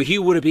gutsy, but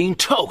you would have been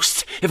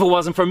toast if it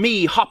wasn't for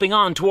me hopping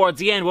on towards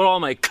the end with all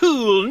my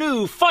cool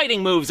new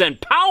fighting moves and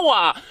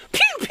power.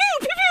 Pew, pew,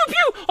 pew, pew,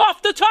 pew,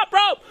 off the top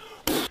rope.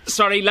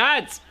 Sorry,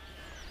 lads.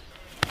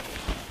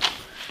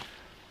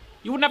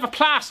 You wouldn't have a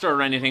plaster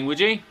or anything, would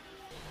you?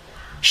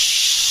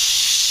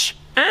 Shh.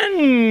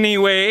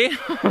 Anyway,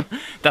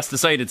 that's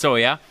decided so,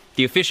 yeah?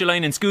 The official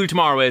line in school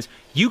tomorrow is,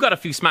 you got a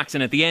few smacks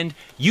in at the end,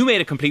 you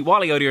made a complete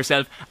wally out of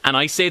yourself, and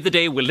I saved the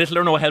day with little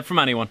or no help from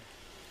anyone.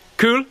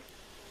 Cool?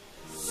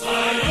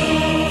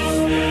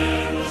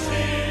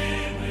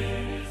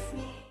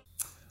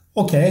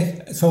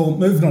 Okay, so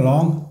moving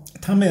along,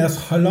 tell me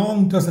this, how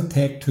long does it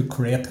take to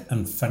create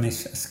and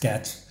finish a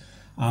sketch?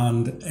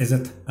 And is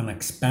it an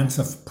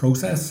expensive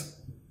process?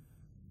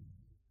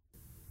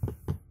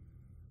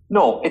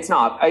 No, it's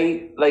not.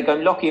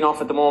 I'm lucky enough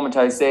at the moment.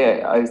 I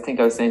think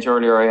I was saying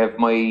earlier, I have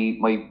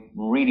my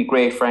really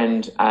great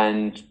friend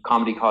and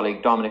comedy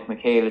colleague, Dominic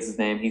McHale is his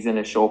name. He's in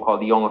a show called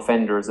The Young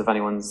Offenders, if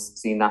anyone's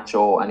seen that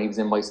show, and he was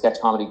in my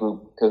sketch comedy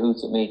group,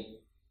 Cahoots with me.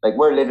 Like,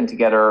 we're living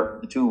together,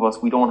 the two of us.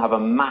 We don't have a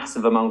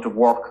massive amount of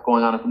work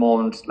going on at the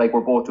moment. Like,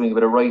 we're both doing a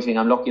bit of writing.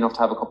 I'm lucky enough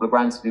to have a couple of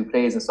grants to do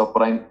plays and stuff,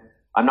 but I'm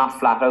not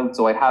flat out,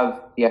 so I have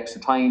the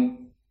extra time.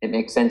 It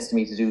makes sense to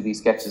me to do these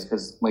sketches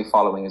because my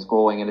following is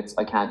growing, and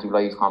I can't do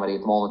live comedy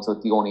at the moment, so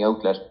it's the only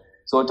outlet.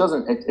 So it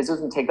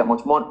doesn't take that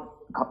much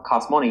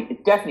cost money.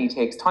 It definitely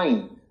takes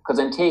time because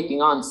I'm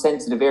taking on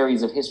sensitive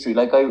areas of history.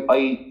 Like,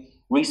 I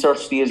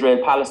researched the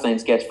Israel-Palestine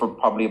sketch for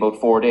probably about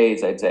 4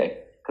 days, I'd say,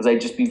 because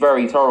I'd just be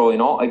very thorough. You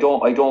know, I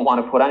don't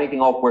want to put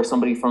anything up where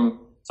somebody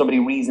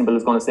reasonable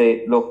is going to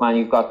say, look, man,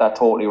 you've got that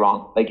totally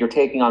wrong. Like, you're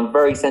taking on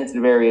very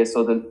sensitive areas,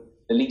 so the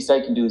least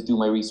I can do is do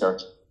my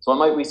research. So I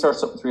might research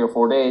something 3 or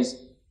 4 days.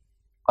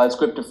 I'll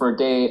script it for a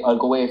day, I'll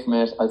go away from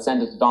it, I'll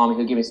send it to Dom,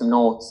 he'll give me some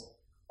notes,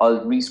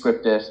 I'll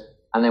re-script it,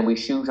 and then we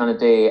shoot on a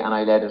day and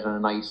I'll edit on a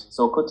night.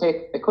 So it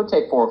could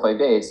take 4 or 5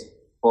 days,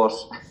 but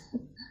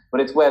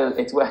it's well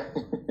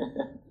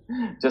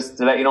just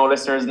to let you know,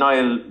 listeners,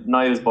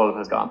 Niall's bulb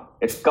has gone.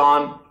 It's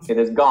gone, it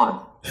is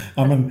gone.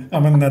 I'm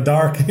in the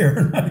dark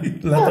here now,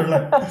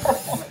 literally.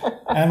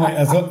 Anyway,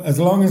 as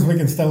long as we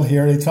can still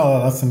hear each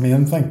other, that's the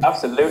main thing.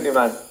 Absolutely,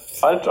 man.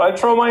 I'll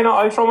throw my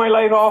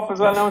light off as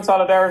well now in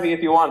solidarity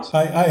if you want.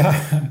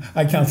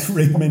 I can't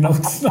read my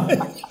notes now.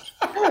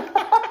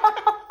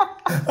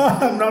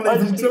 I'm not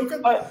even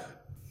joking.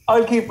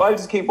 I'll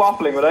just keep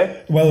waffling, will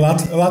I? Well,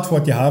 that's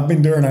what you have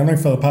been doing anyway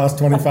for the past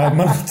 25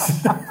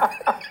 minutes.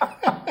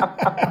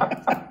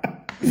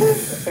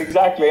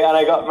 Exactly, and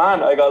I got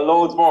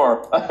loads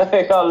more.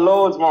 I got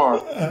loads more.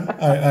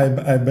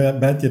 I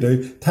bet you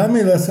do. Tell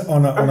me this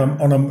on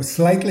a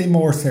slightly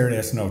more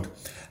serious note.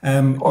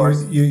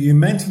 You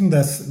mentioned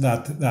this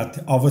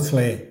that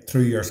obviously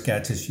through your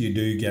sketches you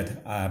do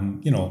get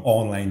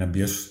online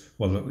abuse,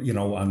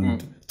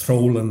 and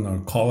trolling, or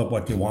call it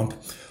what you want.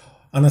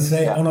 And I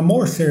say on a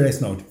more serious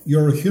note,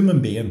 you're a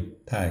human being,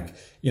 Tadhg.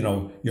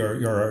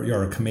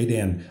 You're a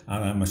comedian,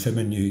 and I'm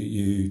assuming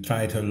you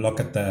try to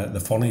look at the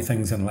funny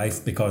things in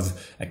life because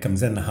it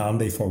comes in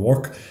handy for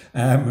work.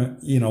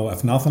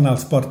 If nothing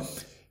else,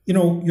 but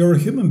you're a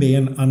human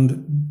being,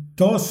 and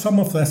does some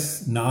of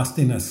this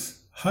nastiness.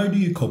 How do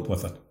you cope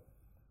with it?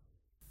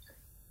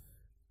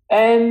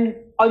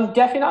 I'm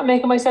definitely not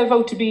making myself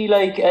out to be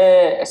like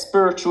a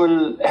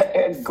spiritual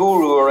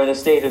guru or in a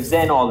state of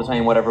zen all the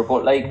time, whatever.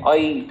 But like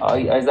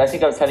as I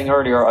think I was telling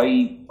earlier,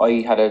 I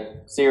had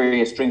a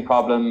serious drink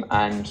problem,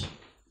 and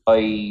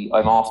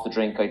I'm off the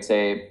drink. I'd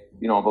say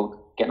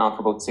about getting on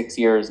for about 6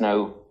 years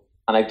now,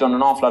 and I've done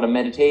an awful lot of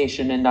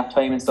meditation in that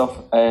time and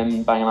stuff.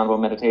 Banging on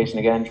about meditation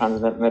again,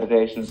 transcendental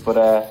meditations, but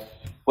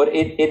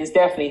it has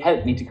definitely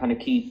helped me to kind of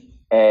keep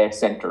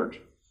centered.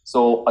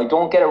 So I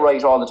don't get it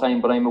right all the time,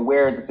 but I'm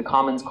aware that the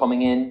comments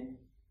coming in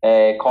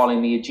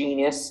calling me a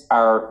genius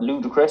are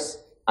ludicrous,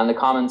 and the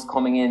comments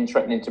coming in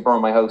threatening to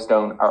burn my house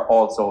down are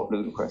also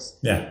ludicrous.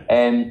 Yeah.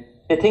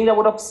 the thing that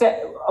would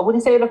upset, I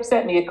wouldn't say it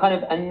upset me, it kind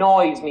of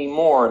annoys me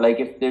more. Like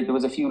if there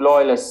was a few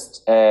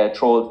loyalist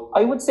trolls.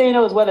 I would say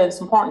now as well, and it's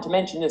important to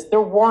mention this,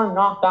 there were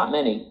not that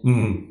many.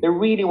 There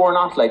really were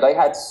not. Like I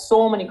had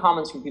so many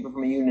comments from people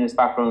from a unionist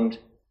background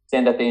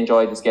saying that they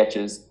enjoyed the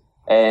sketches.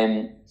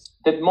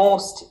 The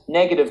most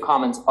negative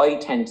comments I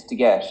tend to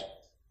get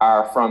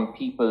are from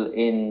people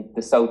in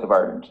the south of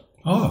Ireland.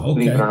 Oh, okay.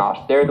 Believe it or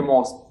not. They're the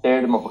most,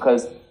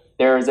 because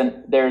there's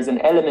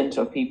an element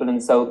of people in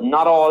the south,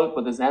 not all,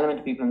 but there's an element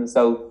of people in the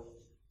south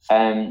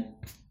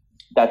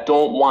that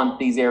don't want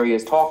these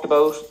areas talked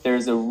about.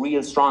 There's a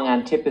real strong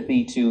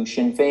antipathy to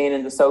Sinn Féin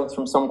in the south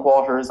from some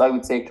quarters. I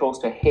would say close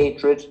to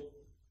hatred.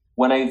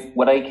 When I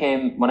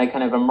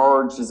kind of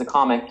emerged as a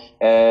comic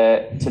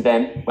to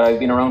them, well, I've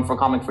been around for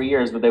comic for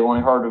years, but they've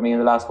only heard of me in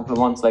the last couple of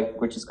months, like,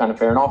 which is kind of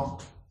fair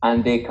enough.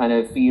 And they kind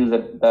of feel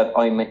that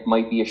I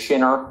might be a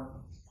shinner,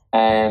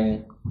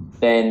 then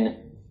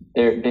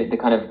the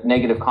kind of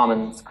negative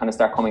comments kind of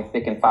start coming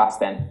thick and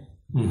fast then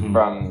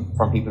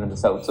from people in the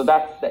south. So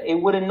that it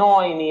would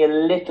annoy me a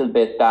little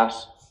bit that,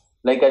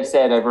 like I've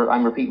said,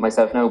 I'm repeating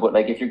myself now, but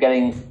like if you're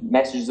getting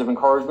messages of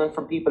encouragement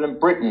from people in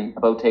Britain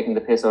about taking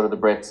the piss out of the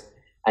Brits,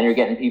 and you're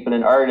getting people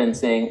in Ireland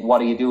saying, what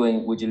are you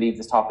doing? Would you leave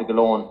this topic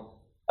alone?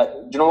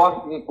 Do you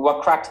know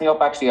what cracks me up,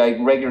 actually? I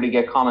regularly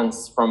get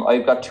comments from,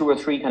 I've got 2 or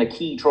 3 kind of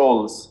key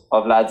trolls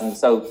of lads in the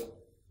south.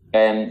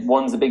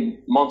 One's a big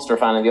Munster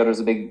fan and the other's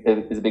a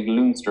big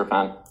Leinster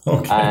fan.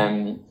 Okay.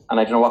 And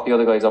I don't know what the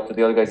other guy's up to.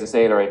 The other guy's a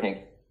sailor, I think.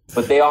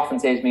 But they often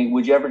say to me,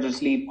 would you ever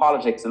just leave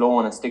politics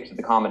alone and stick to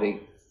the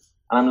comedy?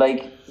 And I'm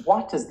like,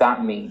 what does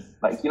that mean?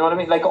 Like, you know what I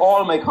mean? Like,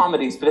 all my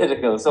comedy is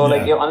political. So,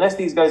 like, you know, unless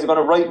these guys are going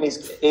to write me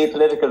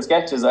apolitical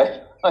sketches,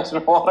 I don't know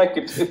what I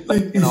could do.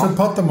 Like, you should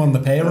put them on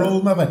the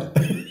payroll, maybe.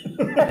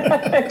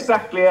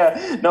 Exactly,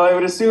 yeah. No, I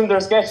would assume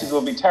their sketches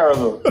would be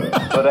terrible.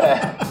 But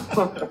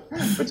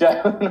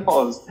yeah, who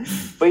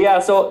knows? But yeah,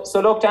 so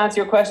look, to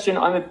answer your question,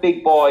 I'm a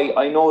big boy.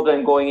 I know that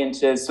I'm going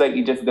into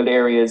slightly difficult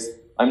areas.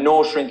 I'm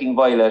no shrinking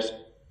violet.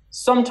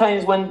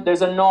 Sometimes when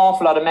there's an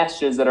awful lot of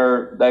messages that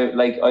are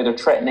like either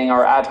threatening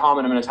or ad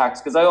hominem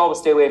attacks, because I always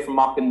stay away from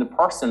mocking the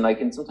person. I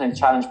can sometimes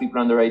challenge people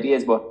on their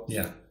ideas, but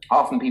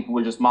often people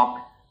will just mock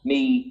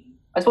me.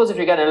 I suppose if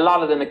you're getting a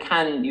lot of them, you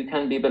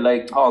can be a bit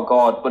like, oh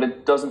God, but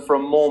it doesn't for a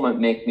moment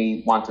make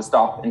me want to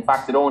stop. In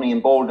fact, it only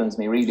emboldens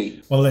me,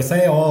 really. Well, they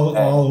say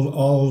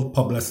all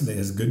publicity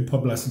is good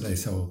publicity,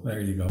 so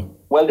there you go.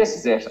 Well, this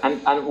is it.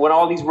 And when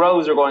all these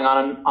rows are going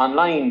on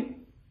online,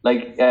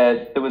 like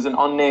there was an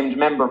unnamed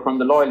member from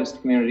the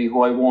loyalist community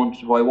who I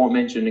won't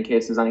mention in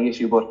case there's any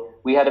issue, but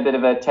we had a bit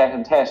of a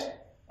tete-a-tete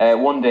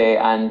one day,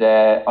 and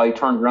I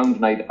turned around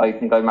and I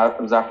think I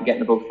was after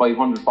getting about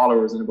 500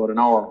 followers in about an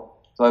hour.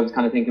 So I was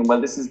kind of thinking, well,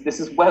 this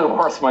is well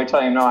worth my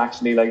time now,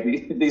 actually, like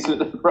these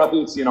little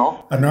rows, you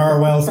know. An hour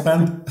well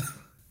spent.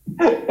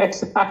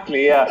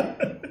 Exactly, yeah.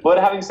 But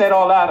having said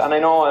all that, and I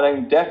know, and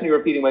I'm definitely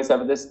repeating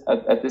myself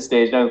at this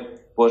stage now,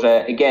 but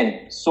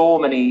again, so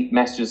many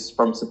messages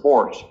from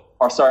support.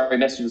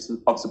 Messages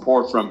of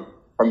support from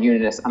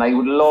unionists, and I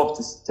would love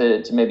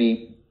to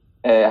maybe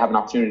have an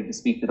opportunity to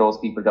speak to those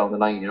people down the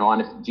line, you know.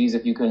 And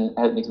if you can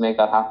help me to make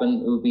that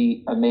happen, it would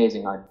be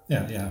amazing.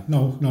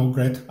 No,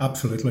 great,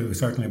 absolutely, we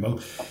certainly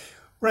will.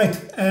 Right,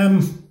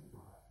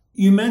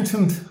 you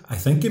mentioned, I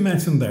think you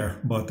mentioned there,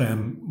 but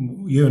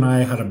you and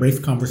I had a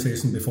brief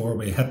conversation before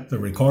we hit the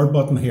record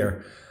button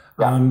here,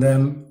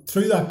 and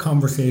through that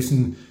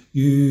conversation,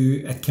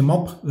 it came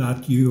up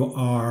that you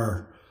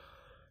are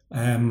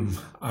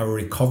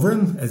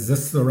recovering, is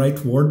this the right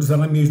words that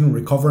I'm using?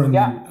 Recovering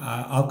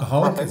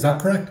alcoholic, perfect. Is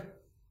that correct?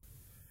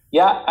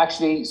 Yeah,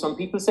 actually, some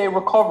people say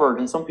recovered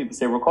and some people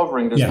say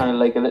recovering. There's kind of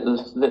like a little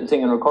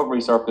thing in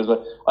recovery circles,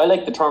 but I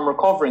like the term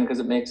recovering because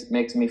it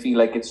makes me feel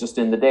like it's just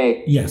in the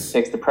day. Yes. It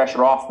takes the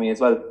pressure off me as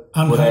well.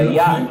 And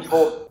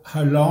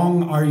how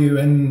long are you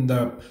in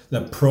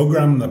the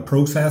program, the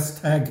process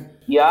tag?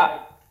 Yeah,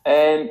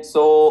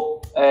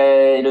 so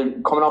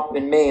coming up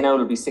in May now,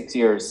 it'll be 6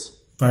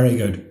 years. Very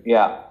good.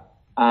 Yeah.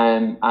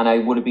 And I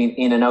would have been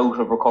in and out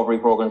of recovery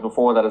programs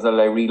before that as well.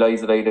 I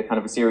realised that I had a kind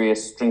of a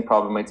serious drink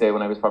problem, I'd say,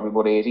 when I was probably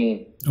about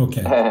 18.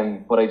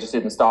 Okay. But I just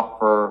didn't stop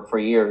for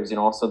years, you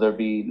know. So there'd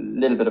be a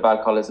little bit of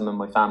alcoholism in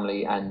my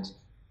family,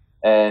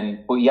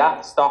 but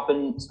yeah,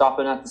 stopping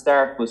at the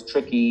start was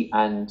tricky,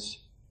 and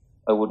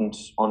I wouldn't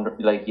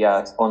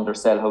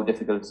undersell how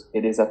difficult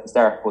it is at the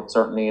start. But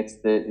certainly,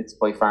 it's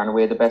by far and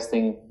away the best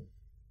thing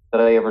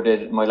that I ever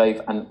did in my life,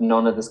 and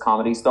none of this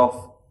comedy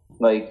stuff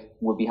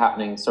would be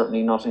happening.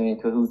 Certainly nothing in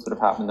Cahoots would have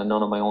happened, and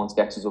none of my own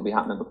sketches would be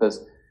happening,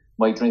 because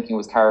my drinking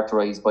was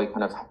characterized by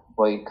kind of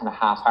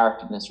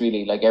half-heartedness,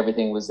 really. Like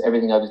everything I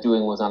was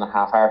doing was on a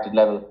half-hearted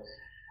level.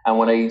 And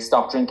when I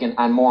stopped drinking,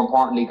 and more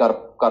importantly got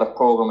a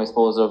program, I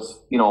suppose, of,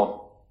 you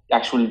know,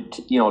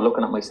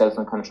 looking at myself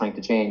and kind of trying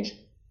to change,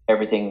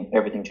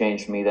 everything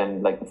changed for me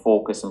then. Like the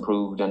focus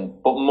improved,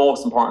 but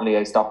most importantly,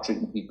 I stopped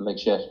treating people like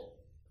shit.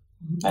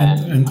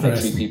 And I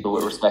treat people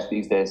with respect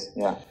these days.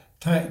 Yeah.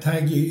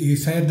 Tadhg, you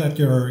said that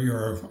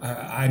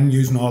I'm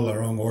using all the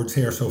wrong words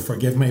here, so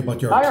forgive me, but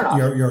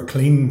you're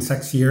clean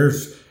 6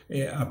 years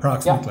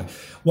approximately.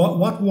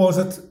 What was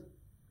it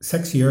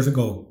 6 years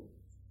ago?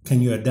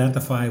 Can you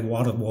identify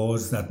what it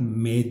was that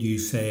made you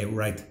say,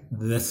 right,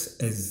 this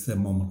is the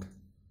moment?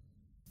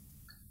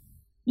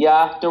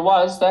 Yeah, there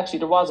was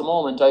a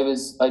moment.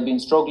 I'd been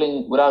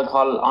struggling with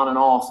alcohol on and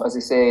off, as I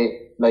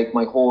say, like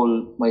my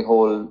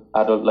whole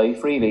adult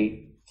life,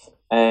 really.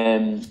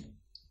 I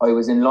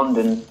was in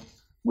London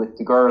with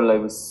the girl I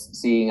was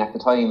seeing at the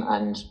time,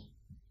 and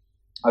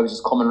I was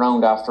just coming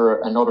around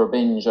after another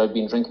binge. I'd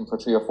been drinking for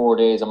 3 or 4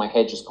 days, and my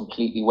head just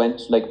completely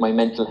went. Like, my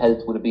mental health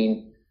would have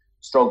been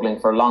struggling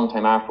for a long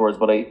time afterwards,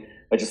 but I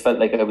just felt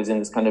like I was in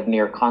this kind of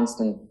near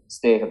constant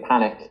state of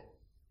panic.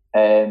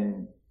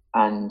 And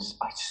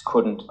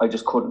I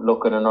just couldn't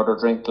look at another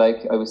drink.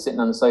 Like, I was sitting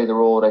on the side of the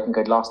road. I think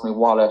I'd lost my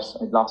wallet.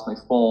 I'd lost my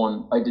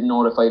phone. I didn't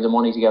know if I had the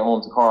money to get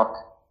home to Cork.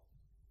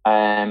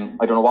 I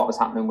don't know what was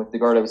happening with the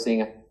girl I was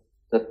seeing at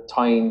the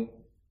time.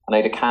 And I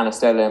had a can of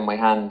Stella in my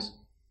hand.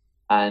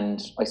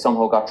 And I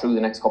somehow got through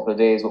the next couple of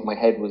days, but my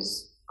head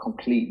was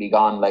completely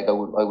gone. Like, I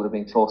would have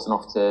been close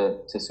enough to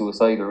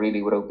suicidal,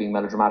 really, without being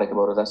melodramatic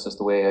about it. That's just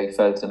the way I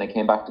felt. And I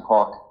came back to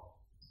Cork.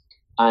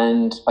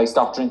 And I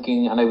stopped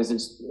drinking, and I was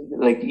just,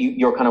 like,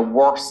 you're kind of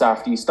worse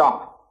after you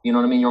stop. You know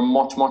what I mean? You're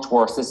much, much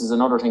worse. This is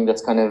another thing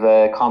that's kind of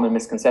a common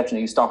misconception.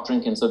 You stop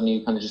drinking, suddenly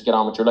you kind of just get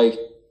on with your life.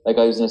 Like,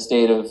 I was in a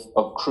state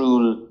of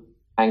cruel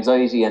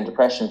anxiety and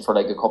depression for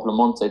like a couple of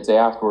months, I'd say,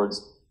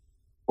 afterwards.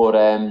 But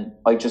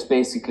I just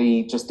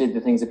basically just did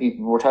the things that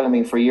people were telling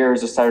me for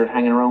years. I started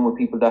hanging around with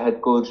people that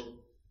had good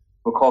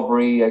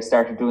recovery. I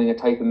started doing a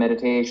type of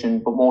meditation,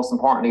 but most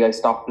importantly, I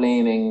stopped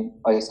blaming.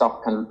 I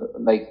stopped kind of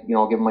like, you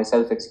know, giving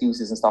myself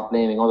excuses and stopped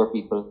blaming other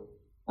people,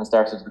 and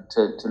started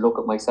to look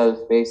at myself,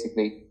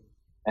 basically.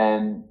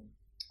 And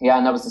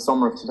that was the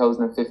summer of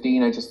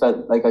 2015. I just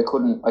felt like I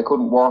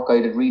couldn't work. I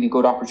had really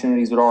good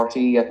opportunities with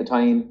RT at the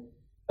time.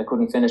 I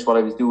couldn't finish what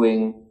I was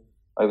doing.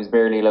 I was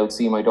barely allowed to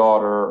see my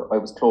daughter. I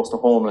was close to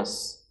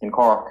homeless in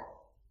Cork,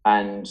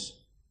 and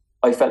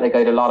I felt like I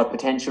had a lot of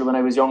potential when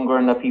I was younger,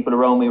 and that people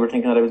around me were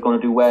thinking that I was going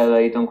to do well.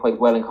 I had done quite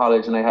well in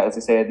college, and I had, as I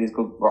say, had these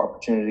good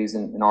opportunities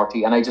in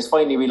RT. And I just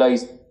finally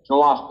realised, you know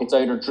what, it's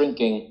either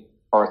drinking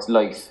or it's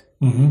life.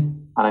 Mm-hmm.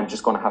 And I'm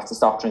just going to have to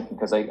stop drinking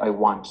because I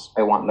want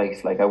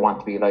life. Like, I want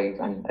to be alive.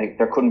 And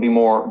there couldn't be a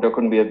more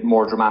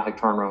dramatic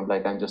turnaround.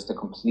 Like, I'm just a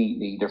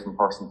completely different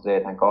person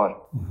today, thank God.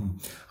 Mm-hmm.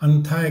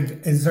 And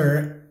Tadhg, is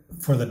there,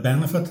 for the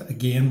benefit,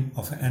 again,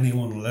 of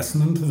anyone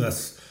listening to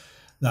this,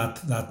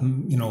 that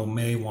you know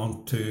may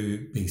want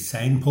to be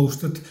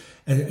signposted,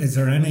 is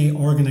there any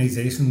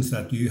organisations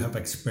that you have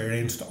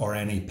experienced, or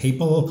any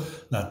people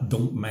that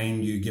don't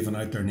mind you giving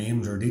out their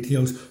names or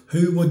details?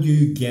 Who would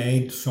you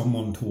guide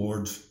someone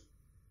towards?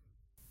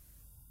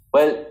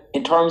 Well,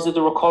 in terms of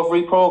the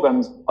recovery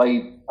programs,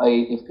 I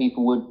if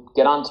people would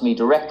get onto me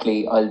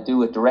directly, I'll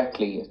do it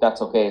directly, if that's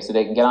okay. So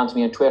they can get onto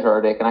me on Twitter,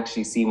 or they can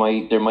actually see my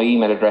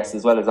email address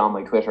as well as on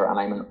my Twitter, and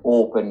I'm an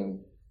open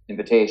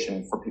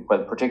invitation for people,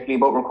 particularly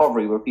about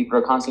recovery, where people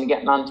are constantly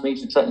getting on to me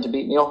to threaten to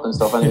beat me up and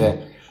stuff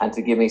anyway, and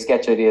to give me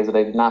sketch ideas that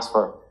I didn't ask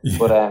for.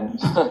 Yeah.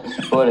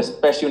 But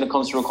especially when it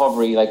comes to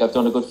recovery, like, I've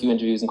done a good few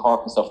interviews in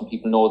Cork and stuff, and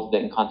people know that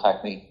they can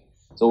contact me.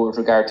 So with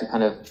regard to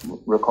kind of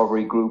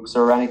recovery groups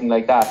or anything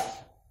like that,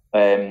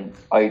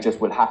 I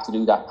just will have to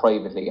do that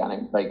privately,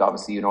 and like,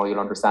 obviously, you know, you'll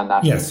understand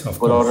that. Yes, of course.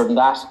 But other than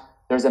that,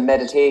 there's a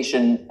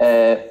meditation.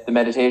 The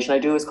meditation I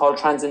do is called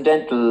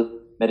Transcendental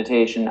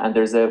Meditation, and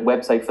there's a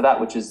website for that,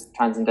 which is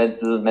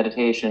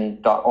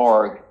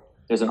transcendentalmeditation.org.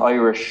 There's an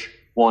Irish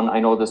one. I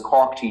know there's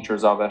Cork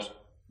teachers of it.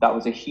 That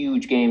was a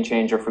huge game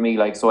changer for me.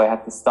 Like, so I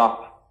had to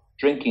stop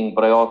drinking,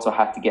 but I also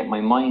had to get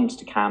my mind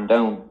to calm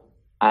down,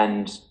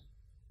 and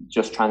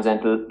just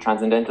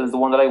transcendental is the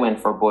one that I went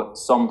for, but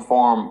some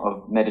form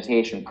of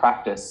meditation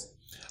practice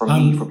for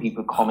me, for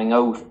people coming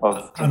out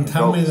of. And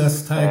tell me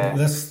this, Tadhg,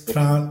 this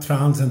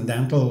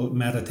transcendental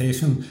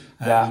meditation,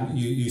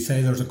 you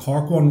say there's a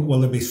Cork one. Will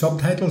there be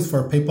subtitles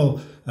for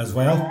people as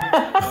well?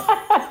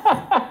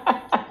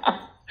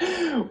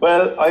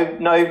 Well, I've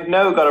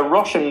now got a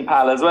Russian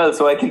pal as well,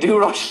 so I can do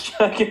Russian.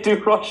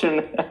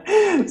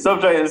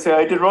 Subtitles.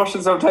 I did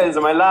Russian subtitles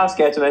in my last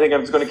sketch, and I think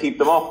I'm just going to keep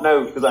them up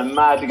now because I'm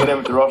mad to get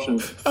into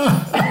Russians.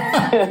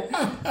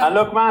 And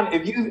look, man,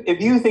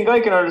 if you think I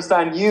can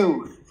understand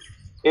you,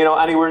 you know,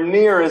 anywhere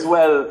near as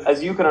well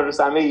as you can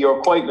understand me,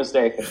 you're quite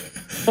mistaken.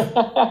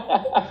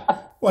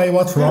 Why?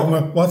 What's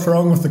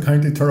wrong with the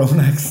County Tyrone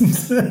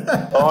accents?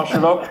 Oh,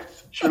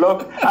 sure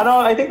look. I know.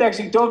 I think they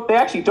actually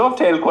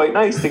dovetail quite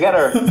nice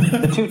together.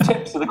 The two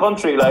tips of the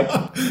country, like.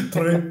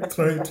 True.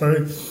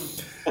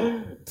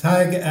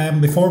 Tadhg,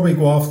 before we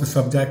go off the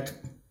subject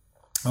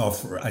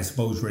of, I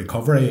suppose,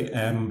 recovery,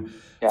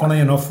 funny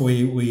enough,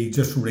 we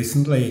just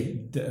recently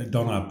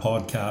done a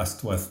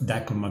podcast with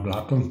Declan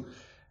McLaughlin,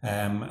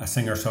 a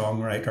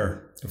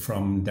singer-songwriter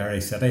from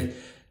Derry City.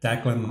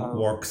 Declan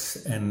works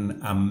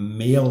in a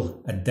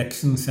male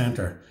addiction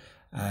centre.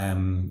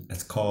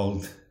 It's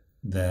called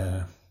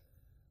the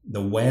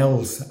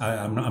Wells.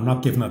 I'm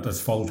not giving it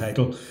its full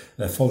title.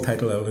 The full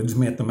title eludes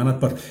me at the minute,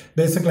 but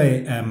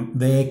basically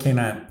they kind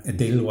of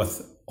deal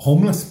with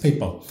homeless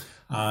people,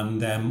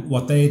 And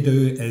what they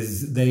do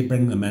is they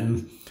bring them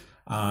in,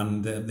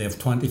 and they have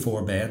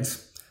 24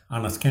 beds.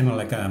 And it's kind of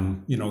like,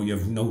 you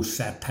have no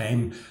set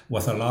time.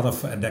 With a lot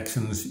of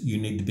addictions, you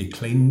need to be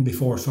clean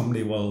before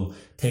somebody will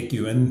take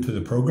you into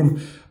the program.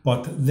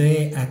 But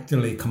they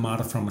actually come at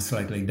it from a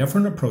slightly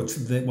different approach.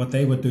 What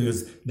they would do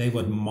is they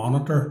would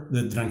monitor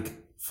the drink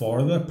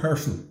for the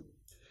person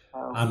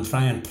and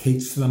try and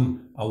teach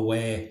them a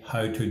way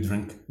how to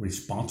drink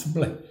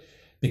responsibly,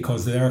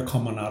 because they're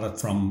coming at it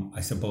from,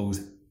 I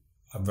suppose,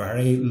 a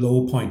very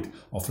low point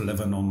of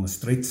living on the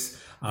streets.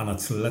 And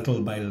it's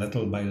little by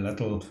little by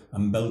little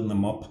and building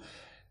them up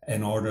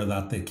in order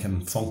that they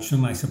can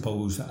function, I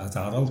suppose, as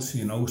adults,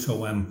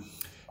 So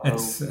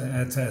it's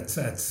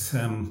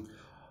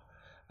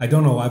I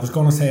don't know. I was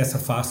going to say it's a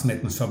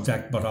fascinating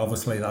subject, but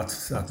obviously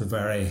that's not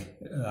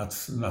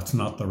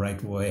the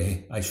right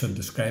way I should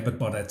describe it.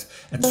 But it's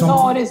something.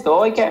 No, it is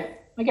though. I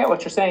get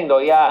what you're saying though.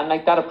 Yeah, and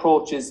like that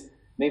approach is.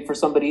 I mean, for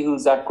somebody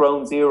who's at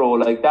ground zero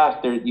like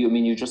that,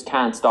 you just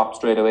can't stop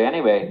straight away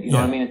anyway. You know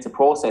what I mean? It's a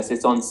process.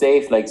 It's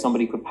unsafe. Like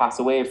somebody could pass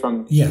away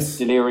from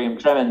delirium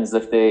tremens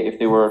if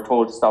they were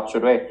told to stop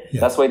straight away. Yes.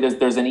 That's why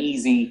there's an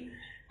easy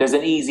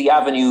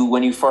avenue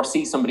when you first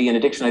see somebody in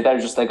addiction like that.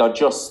 It's just like, oh,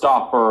 just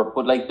stop.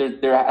 But like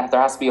there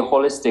has to be a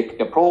holistic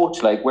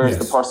approach. Like, where's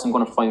the person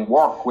going to find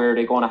work? Where are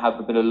they going to have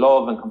a bit of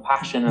love and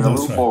compassion and a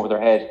roof over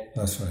their head?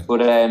 That's right.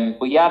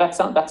 But yeah,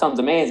 that sounds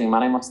amazing,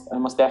 man. I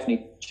must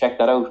definitely check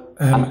that out.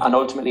 And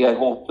ultimately, I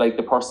hope like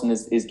the person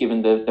is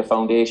given the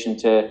foundation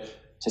to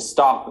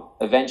stop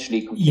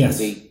eventually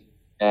completely. Yes.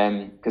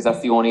 Because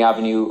that's the only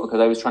avenue, because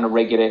I was trying to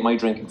regulate my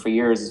drinking for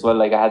years as well.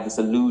 Like I had this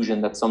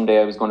illusion that someday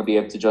I was going to be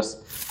able to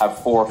just have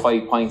 4 or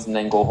 5 pints and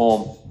then go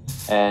home.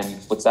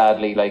 But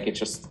sadly, like it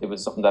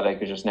was something that I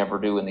could just never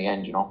do in the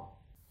end,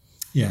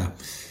 Yeah.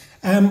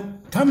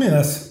 Tell me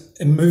this,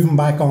 moving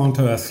back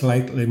onto a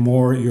slightly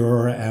more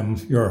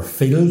your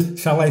field,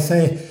 shall I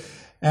say.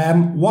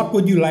 What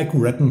would you like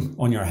written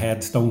on your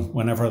headstone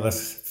whenever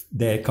this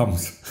day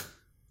comes?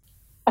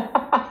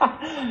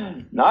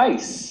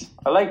 Nice.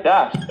 I like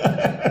that.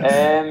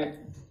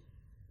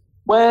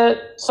 Well,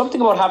 something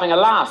about having a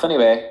laugh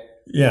anyway.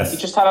 Yes. He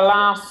just had a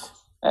laugh.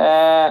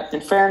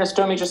 In fairness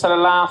to him, he just had a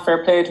laugh.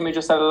 Fair play to him, he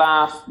just had a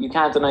laugh. You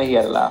can't deny he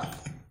had a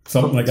laugh.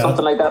 Something like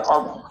that.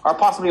 Or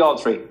possibly all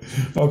three.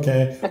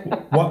 Okay.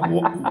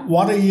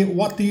 What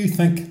do you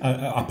think,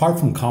 apart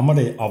from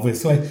comedy,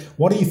 obviously,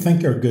 what do you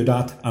think you're good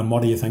at and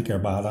what do you think you're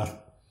bad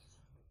at?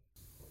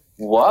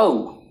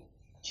 Whoa.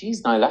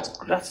 Jeez, Niall,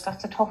 that's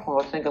a tough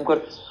one. I think I'm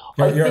good.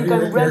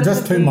 You're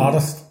just too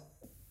modest.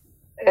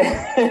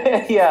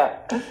 Yeah.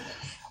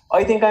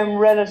 I think I'm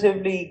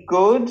relatively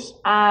good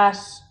at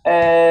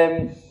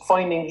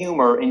finding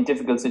humour in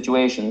difficult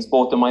situations,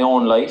 both in my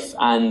own life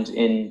and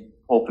in,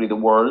 hopefully, the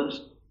world.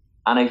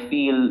 And I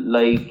feel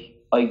like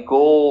I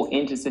go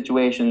into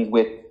situations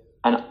with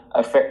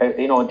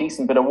a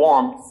decent bit of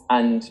warmth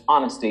and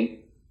honesty.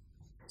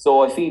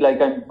 So I feel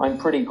like I'm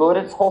pretty good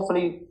at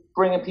hopefully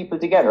bringing people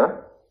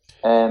together.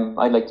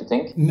 I'd like to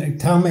think.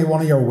 Tell me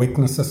one of your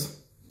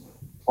weaknesses.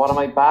 What am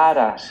I bad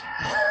at?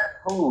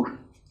 Ooh.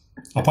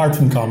 Apart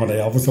from comedy,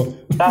 obviously.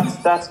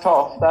 That's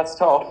tough.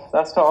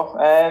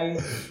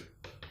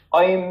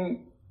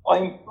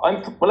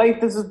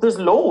 There's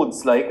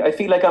loads. Like I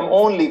feel like I'm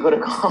only good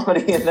at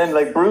comedy and then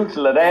like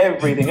brutal at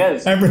everything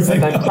else.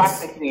 Everything like, else.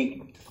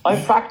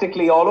 I'm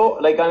practically all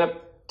over. Like I'm a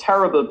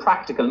terrible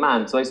practical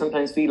man. So I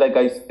sometimes feel like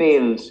I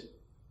failed.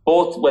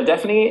 Both, well,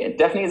 definitely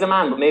as a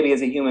man, but maybe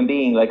as a human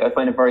being. Like I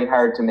find it very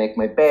hard to make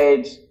my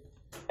bed.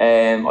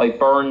 I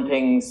burn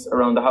things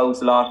around the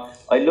house a lot.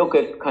 I look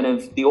at kind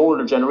of the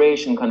older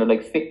generation, kind of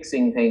like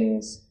fixing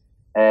things.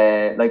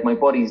 Like my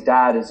buddy's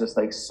dad is just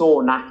like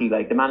so knacky.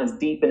 Like the man is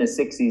deep in his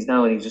 60s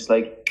now, and he's just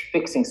like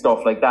fixing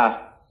stuff like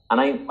that.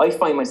 And I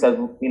find myself,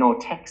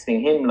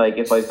 texting him like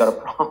if I've got a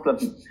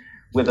problem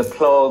with a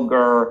plug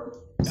or.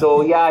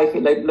 So yeah, I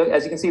feel like look,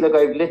 as you can see, like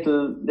I have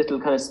little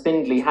kind of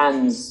spindly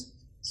hands.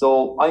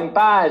 So I'm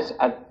bad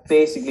at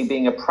basically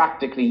being a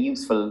practically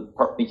useful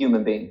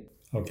human being.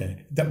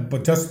 Okay.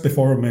 But just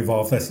before we move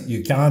off this,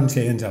 you can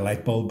change a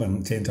light bulb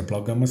and change a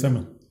plug, I'm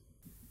assuming.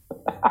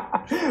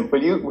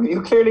 Well,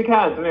 you clearly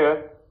can't,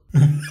 anyway.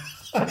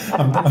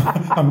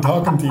 I'm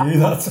talking to you,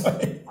 that's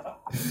why.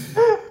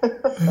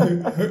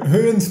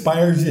 Who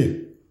inspires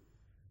you?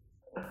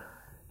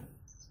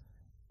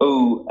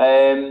 Oh,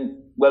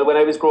 well, when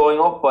I was growing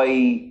up,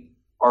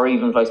 or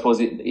even, I suppose,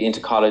 into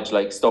college,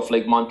 like stuff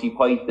like Monty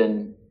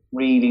Python,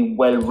 really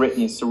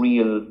well-written,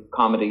 surreal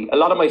comedy. A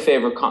lot of my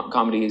favourite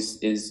comedy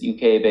is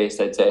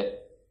UK-based, I'd say.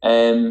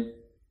 I'd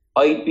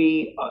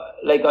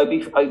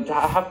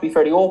have to be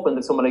fairly open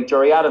that someone like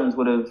Gerry Adams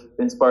would have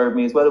inspired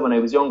me as well when I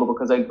was younger,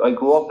 because I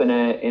grew up in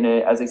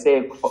a, as I say,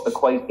 a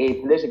quite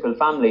apolitical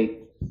family.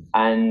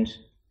 And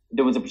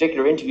there was a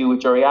particular interview with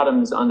Gerry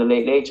Adams on the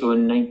Late Late Show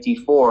in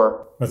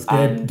 '94. That's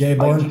Gay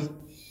Byrne?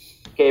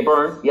 Gay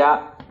Byrne,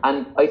 yeah.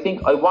 And I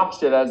think I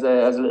watched it as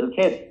a little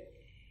kid,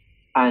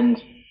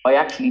 and I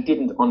actually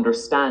didn't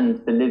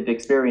understand the lived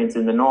experience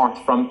in the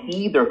North from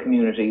either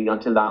community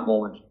until that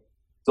moment.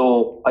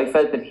 So I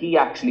felt that he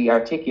actually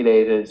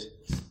articulated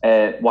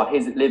what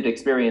his lived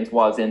experience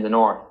was in the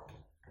north.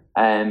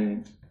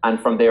 And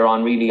from there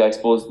on, really, I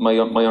suppose my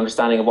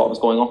understanding of what was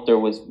going up there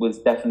was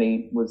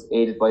definitely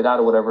aided by that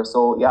or whatever.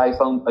 So yeah, I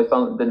found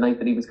the night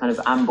that he was kind of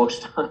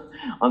ambushed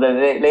on the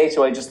late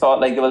show, I just thought,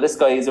 like, well, this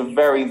guy is a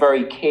very,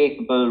 very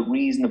capable,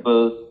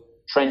 reasonable,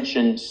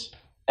 trenchant,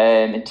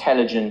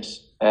 intelligent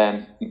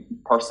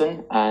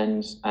person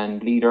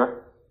and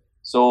leader.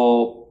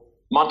 So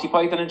Monty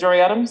Python and Jerry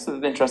Adams is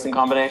an interesting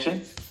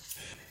combination.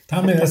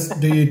 Tell me this: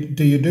 do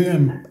you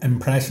do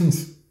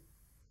impressions?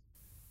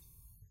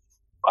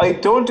 I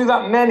don't do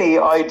that many.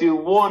 I do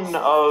one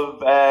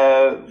of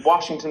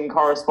Washington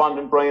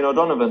correspondent Brian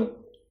O'Donovan,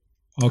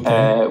 which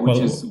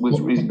was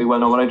reasonably well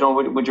known. I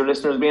don't know, would your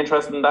listeners be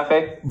interested in that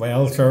guy?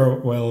 Well, sure.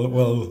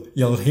 Well,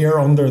 you'll hear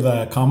under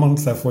the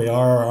comments if we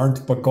are or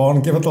aren't. But go on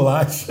and give it a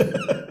lash.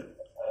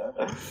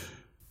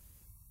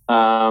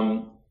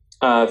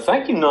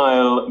 Thank you,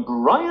 Niall.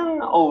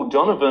 Brian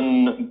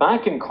O'Donovan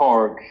back in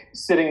Cork,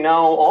 sitting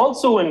now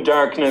also in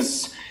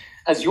darkness.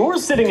 As you're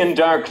sitting in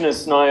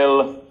darkness,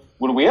 Niall,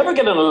 will we ever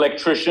get an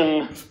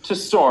electrician to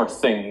sort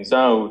things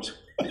out?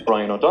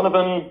 Brian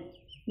O'Donovan,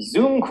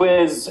 Zoom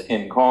quiz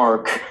in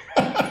Cork.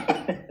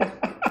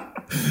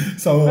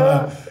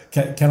 So,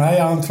 can I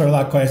answer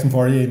that question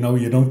for you? No,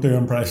 you don't do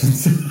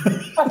impressions.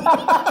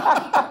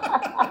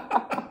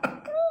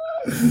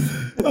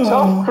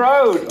 Tough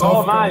crowd.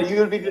 Oh man,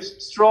 you'll be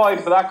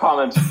destroyed for that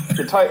comment.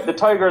 The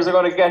Tigers are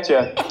going to get you.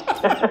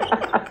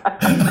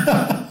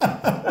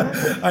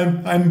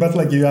 I'm a bit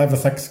like you. I have a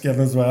thick skin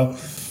as well.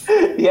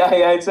 Yeah,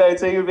 I'd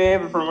say you'll be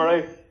able from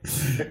right.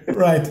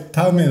 Right,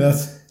 tell me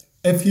this.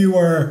 If you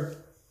were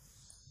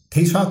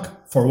Taoiseach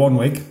for 1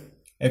 week,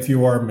 if you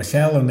were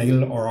Michelle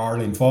O'Neill or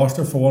Arlene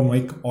Foster for 1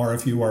 week, or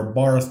if you were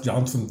Boris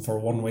Johnson for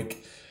 1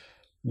 week,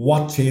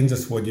 what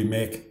changes would you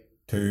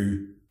make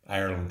to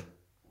Ireland?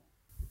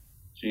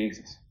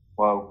 Jesus.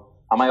 Wow.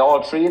 Am I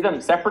all three of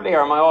them separately,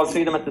 or am I all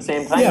three of them at the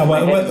same time? Yeah,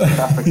 well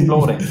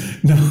exploding.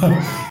 No,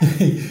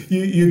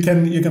 you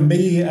can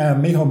be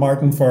Micheál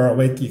Martin for a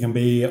week, you can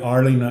be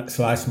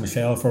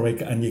Arlene/Michelle for a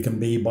week, and you can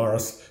be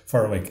Boris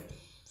for a week.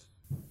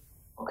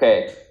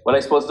 Okay. Well, I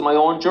suppose in my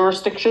own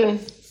jurisdiction,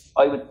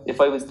 I would,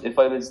 if I was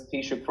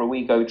Taoiseach for a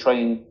week, I would try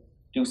and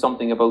do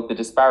something about the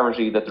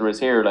disparity that there is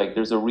here. Like,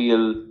 there's a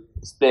real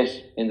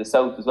split in the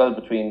south as well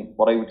between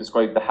what I would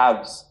describe the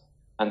haves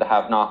and the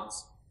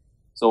have-nots.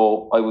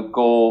 So I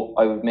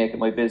would make it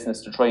my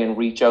business to try and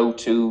reach out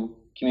to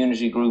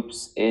community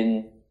groups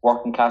in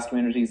working class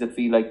communities that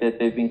feel like that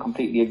they've been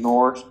completely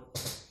ignored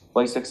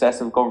by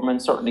successive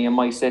governments, certainly in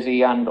my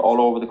city and all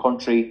over the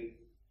country.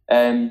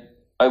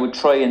 I would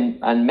try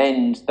and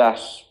mend that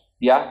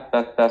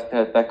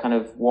kind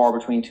of war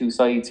between two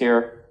sides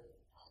here.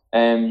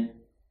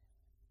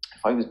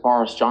 If I was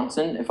Boris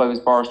Johnson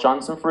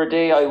for a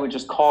day, I would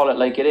just call it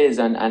like it is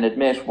and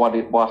admit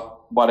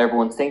what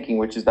everyone's thinking,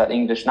 which is that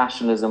English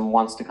nationalism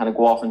wants to kind of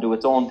go off and do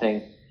its own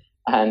thing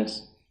and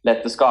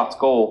let the Scots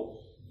go,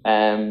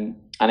 and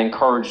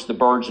encourage the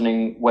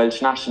burgeoning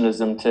Welsh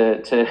nationalism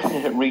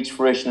to reach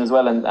fruition as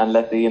well, and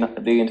let the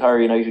entire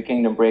United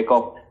Kingdom break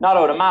up. Not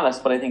out of malice,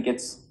 but I think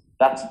that's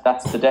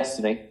the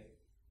destiny.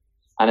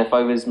 And if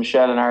I was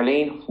Michelle and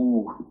Arlene,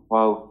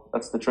 wow,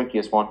 that's the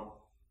trickiest one.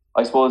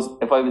 I suppose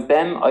if I was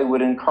them, I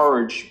would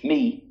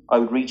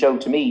reach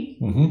out to me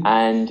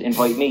and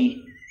invite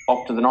me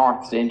up to the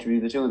north to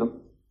interview the two of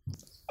them.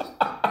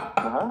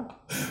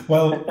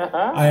 Well,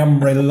 I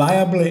am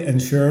reliably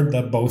ensured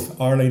that both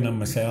Arlene and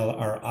Michelle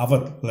are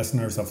avid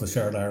listeners of the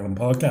Shared Ireland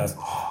podcast.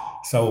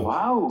 So,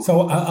 wow.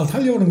 So I'll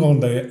tell you what I'm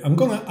going to do. I'm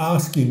going to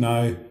ask you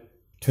now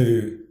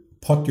to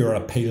put your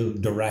appeal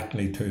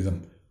directly to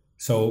them.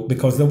 So,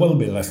 because they will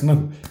be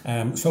listening.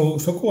 So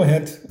go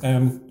ahead.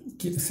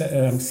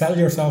 Sell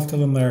yourself to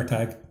them there,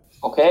 Tadhg.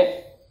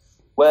 Okay.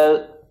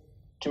 Well,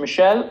 to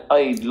Michelle,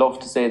 I'd love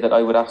to say that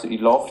I would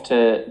absolutely love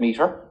to meet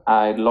her.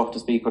 I'd love to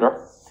speak with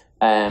her.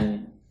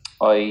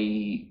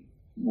 I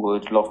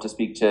would love to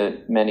speak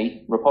to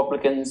many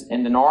Republicans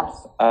in the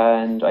north,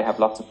 and I have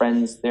lots of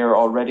friends there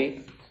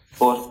already.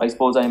 But I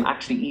suppose I'm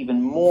actually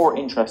even more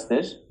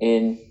interested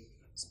in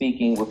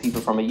speaking with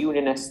people from a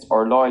unionist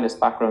or loyalist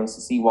backgrounds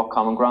to see what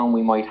common ground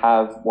we might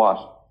have,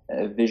 what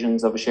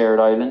visions of a shared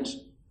Ireland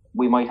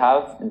we might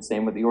have, and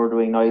same with you're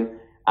doing, Niall.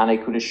 And I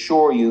could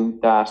assure you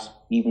that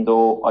even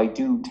though I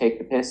do take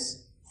the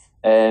piss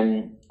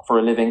for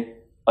a living,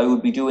 I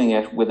would be doing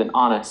it with an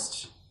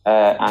honest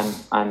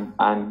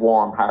and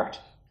warm heart.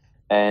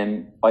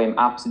 I am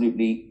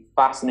absolutely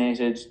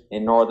fascinated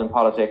in Northern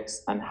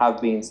politics and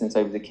have been since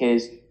I was a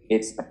kid.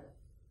 It's a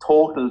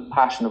total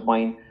passion of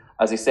mine.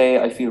 As I say,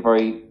 I feel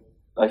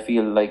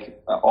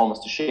like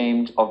almost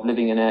ashamed of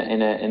living in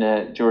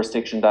a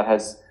jurisdiction that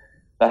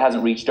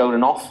hasn't reached out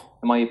enough,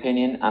 in my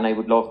opinion, and I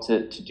would love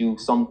to do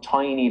some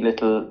tiny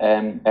little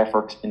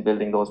effort in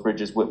building those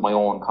bridges with my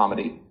own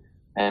comedy.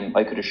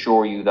 I could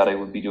assure you that I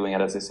would be doing it,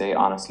 as I say,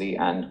 honestly,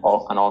 and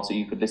also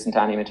you could listen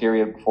to any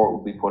material before it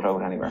would be put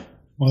out anywhere.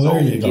 Well,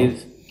 there you go.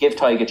 Give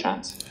Tadhg a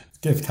chance.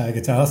 Give Tadhg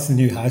a chance. That's the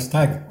new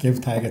hashtag. Give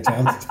Tadhg a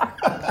chance.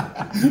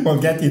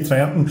 We'll get you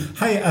Trenton.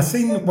 Hey, I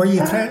seen, were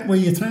you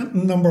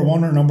Trenton number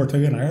 1 or number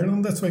 2 in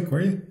Ireland this week,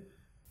 were you?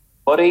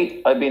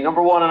 Buddy, I've been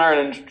number 1 in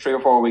Ireland 3 or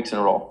 4 weeks in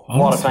a row.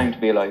 Honestly? What a time to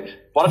be alive.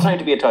 What a time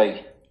to be a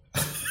Tadhg.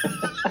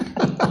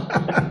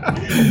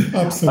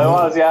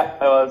 Absolutely. I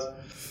was.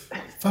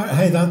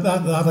 Hey,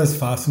 that is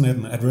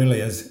fascinating. It really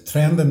is.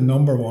 Trending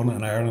number 1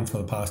 in Ireland for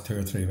the past 2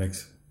 or 3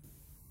 weeks.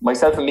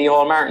 Myself and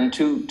Micheál Martin,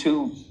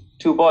 two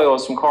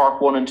boyos from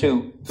Cork, 1 and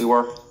 2. We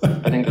were,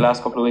 I think, the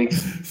last couple of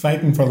weeks.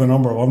 Fighting for the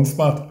number 1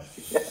 spot.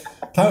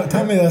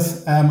 Tell me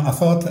this. I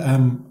thought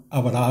I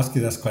would ask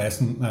you this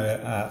question.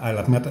 Now, I'll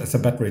admit it's a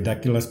bit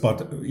ridiculous,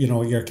 but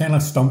you're kind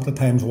of stumped at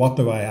times. What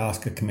do I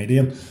ask a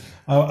comedian?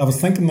 I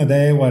was thinking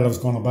today while I was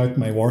going about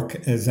my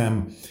work is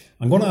I'm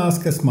going to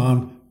ask this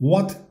man,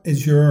 what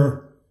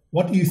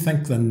do you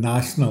think the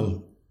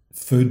national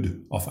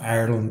food of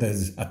Ireland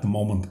is at the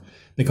moment?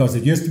 Because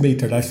it used to be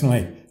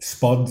traditionally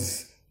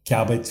spuds,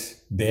 cabbage,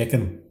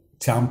 bacon,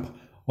 champ.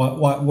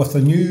 With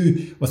the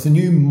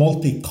new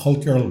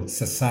multicultural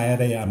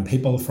society and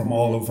people from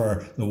all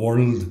over the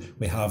world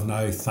we have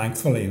now,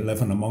 thankfully,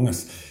 living among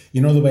us.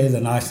 You know the way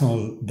the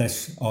national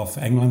dish of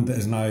England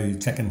is now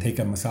chicken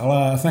tikka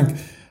masala, I think.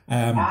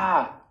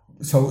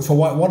 So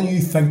what do you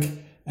think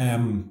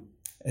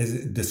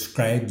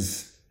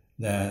describes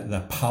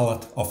the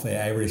palate of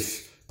the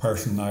Irish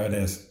person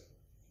nowadays?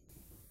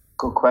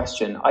 Good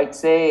question. I'd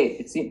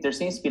say there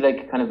seems to be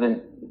like kind of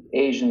an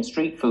Asian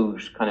street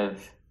food kind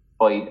of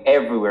vibe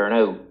everywhere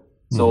now.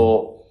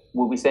 So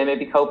would we say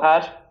maybe cow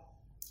pad?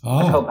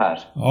 Cow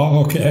pad.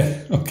 Oh,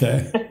 okay.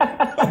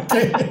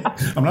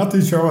 I'm not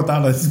too sure what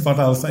that is, but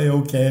I'll say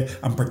okay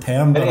and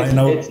pretend that I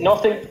know. It's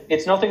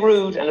nothing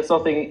rude and it's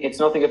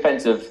nothing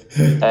offensive.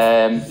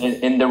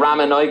 In the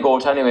ramen I go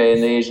to anyway,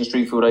 in the Asian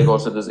street food I go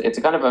to,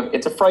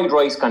 it's a fried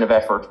rice kind of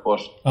effort,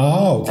 but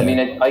okay. I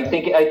mean, I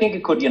think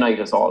it could unite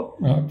us all.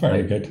 Oh,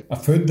 very good. A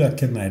food that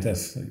can unite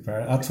us.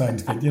 That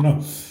sounds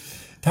good.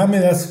 Tell me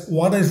this: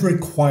 what is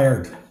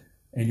required,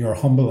 in your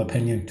humble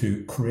opinion,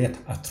 to create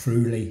a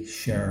truly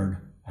shared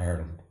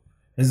Ireland?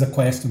 This is a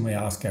question we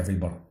ask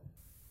everybody.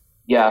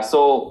 Yeah,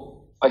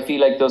 so I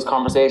feel like those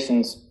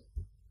conversations,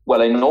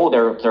 well, I know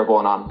they're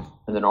going on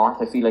in the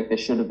north. I feel like they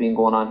should have been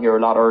going on here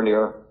a lot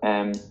earlier.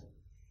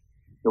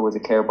 There was a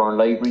Clareburn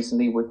Live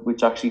recently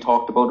which actually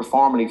talked about it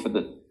formally for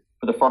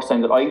the first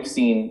time that I've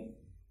seen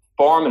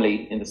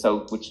formally in the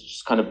south, which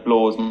just kind of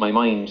blows my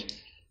mind.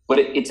 But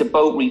it's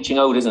about reaching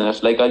out, isn't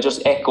it? Like, I'll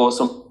just echo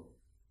some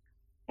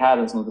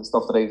and some of the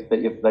stuff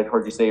that I've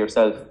heard you say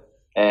yourself.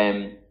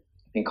 I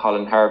think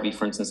Colin Harvey,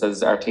 for instance,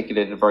 has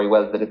articulated very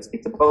well that it's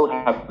about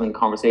having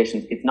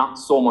conversations. It's not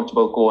so much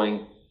about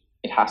going,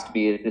 it has to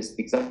be at this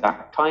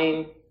exact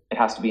time, it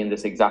has to be in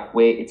this exact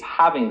way. It's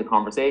having the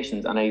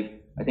conversations. And I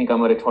think I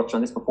might have touched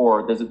on this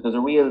before. There's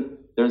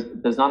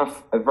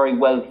not a very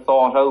well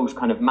thought out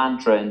kind of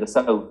mantra in the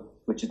south,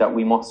 which is that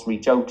we must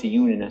reach out to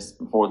unionists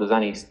before there's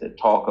any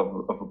talk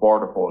of a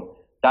border poll.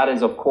 That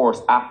is, of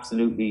course,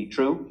 absolutely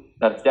true.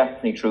 That's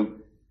definitely true.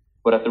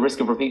 But at the risk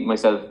of repeating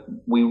myself,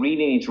 we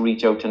really need to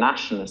reach out to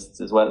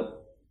nationalists as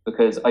well.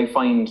 Because I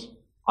find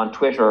on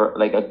Twitter,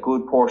 like, a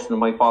good portion of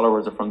my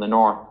followers are from the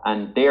north,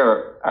 and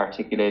they're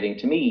articulating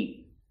to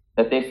me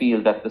that they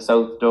feel that the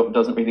south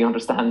doesn't really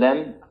understand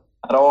them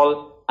at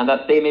all, and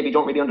that they maybe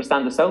don't really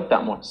understand the south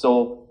that much.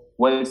 So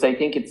whilst I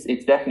think it's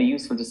definitely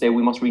useful to say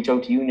we must reach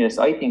out to unionists,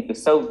 I think the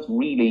south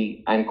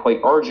really and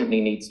quite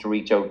urgently needs to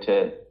reach out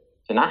to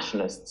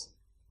nationalists,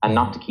 and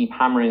not to keep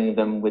hammering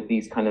them with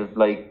these kind of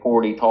like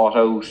poorly thought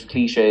out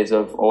cliches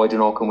of, I don't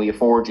know, can we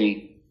afford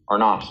you or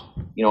not?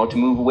 To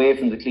move away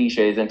from the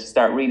cliches and to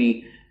start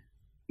really,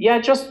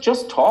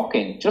 just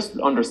talking, just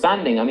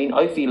understanding. I mean,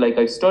 I feel like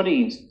I've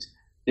studied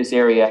this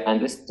area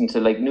and listened to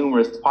like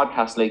numerous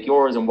podcasts like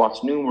yours and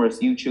watched numerous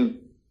YouTube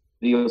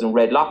videos and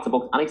read lots of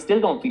books, and I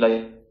still don't feel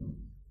like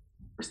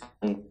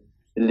the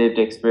lived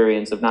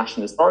experience of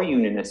nationalists or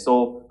unionists.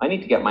 So I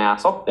need to get my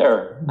ass up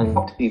there and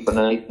talk to people.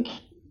 And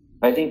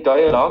I think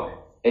dialogue,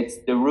 it's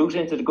the route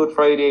into the Good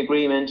Friday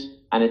Agreement,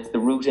 and it's the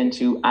route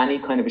into any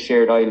kind of a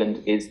shared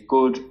island, is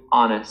good,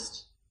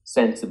 honest,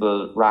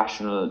 sensible,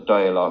 rational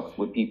dialogue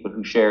with people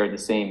who share the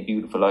same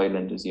beautiful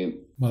island as you.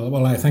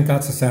 Well, I think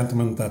that's a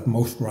sentiment that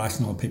most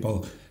rational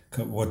people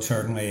would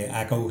certainly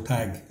echo,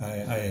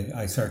 Tadhg.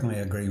 I certainly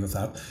agree with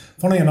that.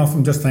 Funny enough,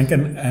 I'm just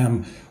thinking,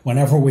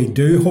 whenever we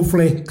do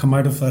hopefully come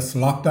out of this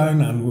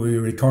lockdown and we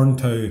return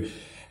to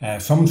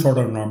some sort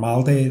of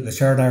normality, the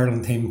Shared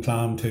Ireland team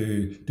plan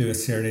to do a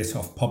series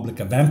of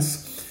public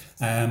events.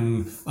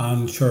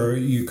 I'm sure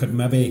you could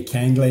maybe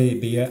kindly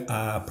be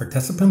a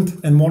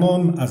participant in one of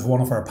them as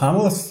one of our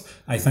panellists.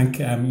 I think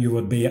you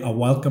would be a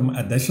welcome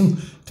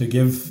addition to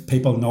give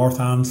people north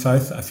and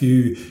south a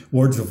few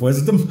words of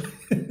wisdom.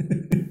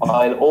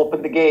 I'll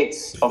open the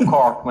gates of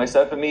Cork.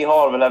 Myself and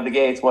Micheál will have the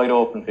gates wide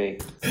open for you.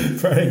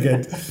 Very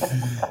good.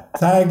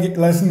 Tadhg,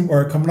 listen,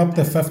 we're coming up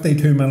to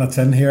 52 minutes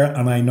in here,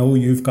 and I know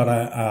you've got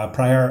a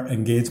prior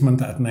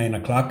engagement at 9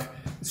 o'clock,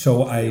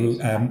 so I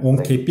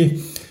won't keep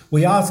you.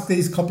 We ask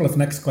these couple of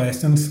next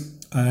questions.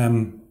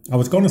 I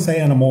was going to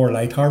say on a more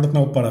lighthearted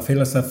note, but I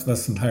feel as if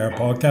this entire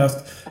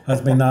podcast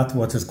has been that,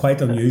 which is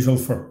quite unusual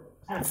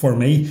for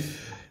me.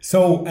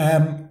 So,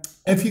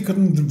 if you could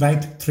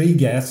invite 3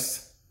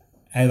 guests,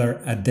 either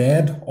a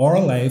dead or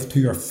alive, to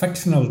your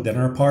fictional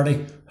dinner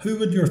party, who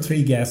would your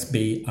 3 guests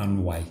be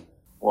and why?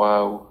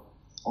 Wow.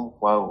 Oh,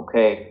 wow.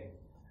 Okay.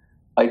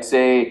 I'd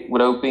say,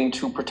 without being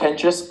too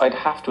pretentious, I'd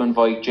have to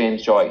invite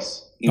James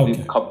Joyce. He'd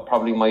be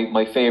probably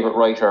my favourite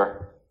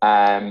writer,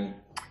 and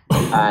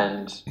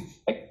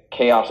a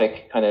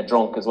chaotic kind of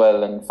drunk as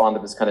well, and fond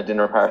of this kind of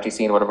dinner party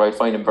scene or whatever. I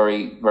find him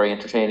very, very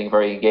entertaining,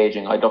 very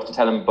engaging. I'd love to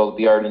tell him about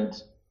the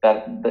Ireland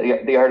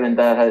the Ireland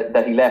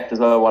that he left as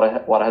well, what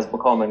it has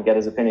become, and get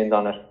his opinions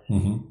on it.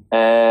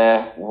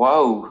 Mm-hmm.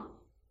 Wow.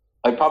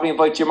 I'd probably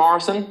invite Jim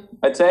Morrison,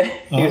 I'd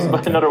say. He's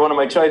another one of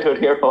my childhood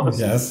heroes.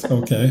 Yes,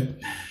 okay.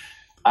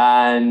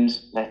 And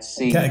let's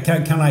see.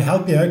 Can I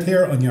help you out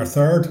here on your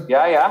third?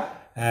 Yeah.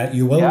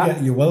 You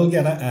will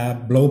get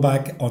a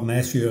blowback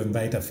unless you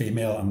invite a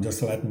female. I'm just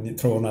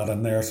throwing that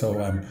in there. So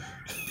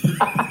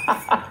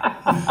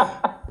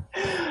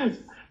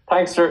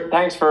thanks for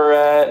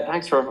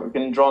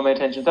drawing my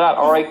attention to that.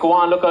 All right, go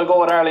on. Look, I'll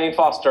go with Arlene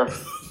Foster.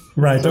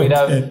 Right. So we'd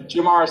have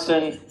Jim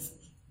Morrison,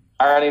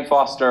 Arlene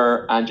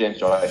Foster, and James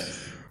Joyce.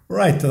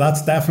 Right, so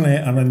that's definitely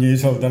an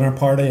unusual dinner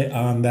party,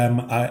 and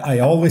I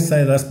always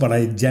say this, but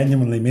I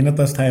genuinely mean it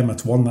this time.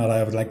 It's one that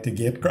I would like to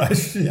gate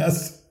crash.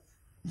 Yes.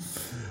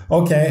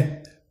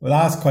 Okay,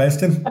 last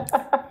question.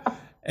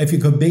 If you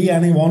could be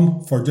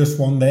anyone for just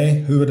one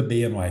day, who would it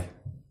be and why?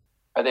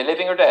 Are they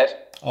living or dead?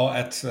 Oh,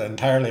 it's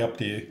entirely up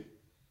to you.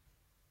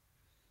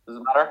 Does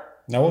it matter?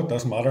 No, it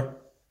doesn't matter.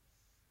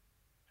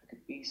 I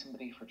could be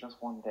somebody for just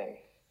one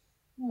day.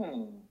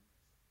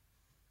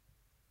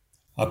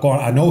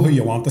 I know who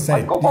you want to say.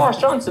 I'd go Boris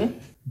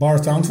Johnson.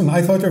 Boris Johnson?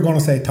 I thought you were going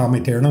to say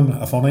Tommy Tiernan,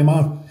 a funny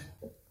man.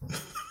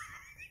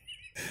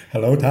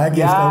 Hello, Tadhg.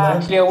 Yeah,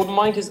 actually, I wouldn't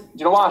mind his... Do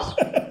you know what?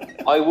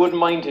 I wouldn't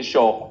mind his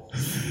show.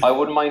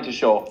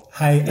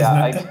 Hi,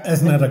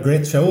 isn't it a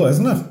great show,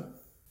 isn't it?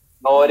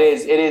 No, it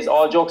is. It is,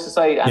 all jokes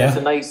aside, and it's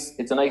a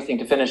nice thing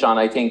to finish on,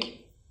 I think.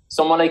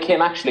 Someone like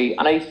him, actually,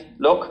 and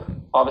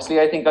obviously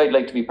I think I'd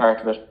like to be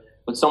part of it,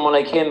 but someone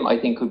like him, I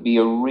think, could be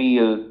a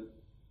real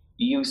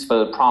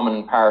useful,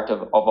 prominent part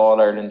of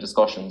All Ireland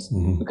discussions,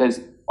 because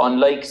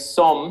unlike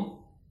some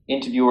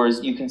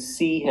interviewers, you can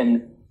see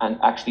him and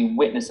actually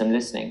witness him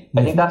listening.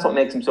 I think that's what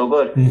makes him so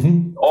good.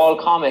 All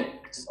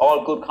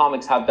good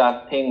comics have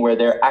that thing where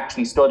they're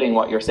actually studying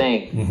what you're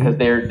saying, because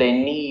they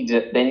need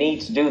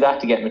to do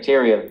that to get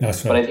material.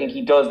 That's right. But I think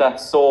he does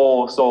that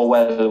so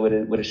well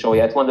with a show.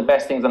 Yeah, it's one of the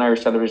best things on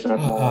Irish television at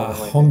the moment.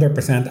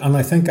 100%. And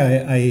I think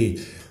I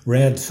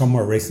read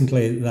somewhere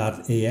recently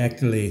that he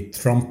actually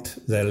trumped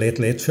the Late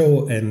Late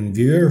Show in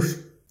viewers,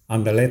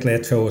 and the Late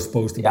Late Show is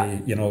supposed to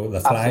be,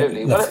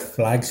 the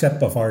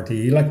flagship of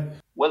RTE.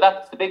 Well,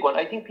 that's the big one.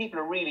 I think people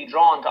are really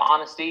drawn to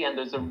honesty, and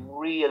there's a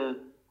real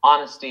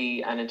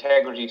honesty and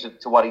integrity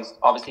to what he's,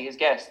 obviously his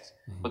guests,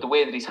 but the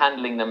way that he's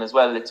handling them as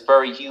well, it's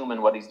very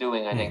human what he's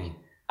doing, I think.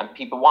 And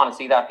people want to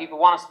see that. People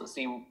want us to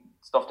see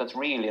stuff that's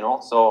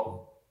real,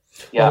 so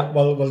yeah.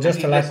 Well,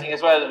 just to listening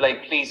as well,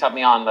 please have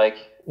me on,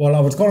 Well, I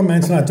was going to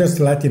mention that just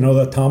to let you know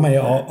that Tommy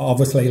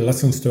obviously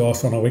listens to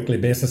us on a weekly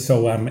basis,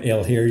 so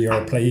he'll hear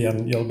your plea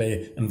and you'll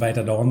be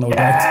invited on, no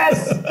doubt.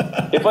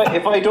 If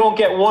I don't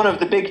get one of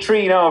the big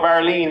three now of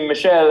Arlene,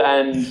 Michelle,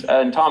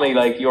 and Tommy,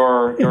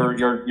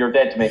 you're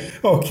dead to me.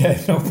 Okay,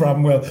 no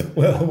problem.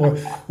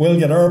 We'll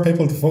get our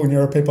people to phone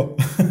your people.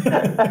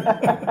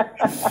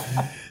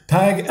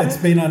 Tadhg, it's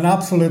been an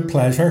absolute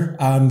pleasure,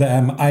 and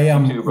I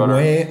am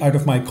way out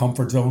of my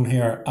comfort zone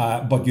here,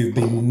 but you've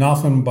been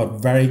nothing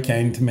but very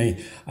kind to me.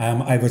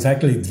 I was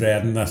actually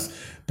dreading this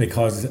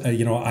because I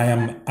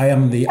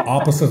am the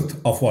opposite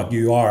of what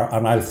you are,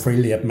 and I'll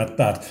freely admit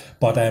that.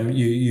 But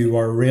you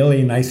were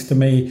really nice to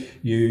me.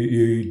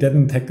 You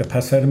didn't take the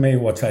piss out of me,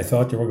 which I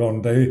thought you were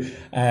going to do,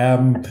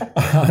 and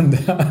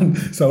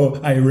so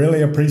I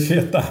really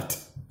appreciate that.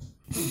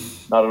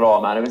 Not at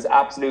all, man. It was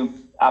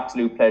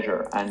absolute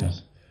pleasure, and. Yeah.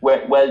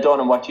 Well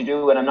done on what you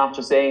do, and I'm not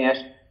just saying it.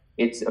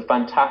 It's a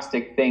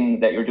fantastic thing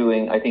that you're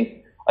doing. I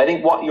think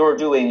what you're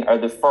doing are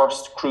the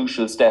first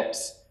crucial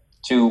steps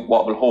to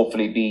what will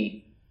hopefully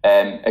be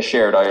a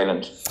shared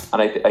Ireland. And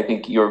I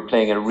think you're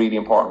playing a really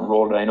important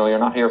role. And I know you're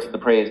not here for the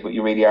praise, but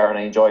you really are, and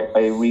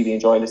I really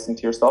enjoy listening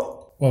to your stuff.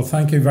 Well,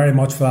 thank you very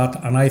much for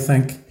that. And I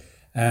think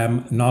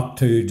not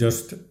to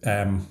just,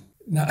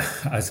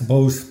 I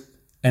suppose,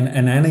 in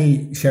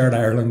any shared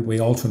Ireland,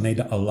 we also need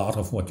a lot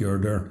of what you're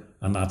doing,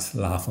 and that's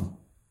laughing.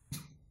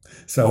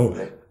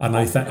 So, and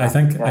I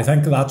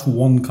think that's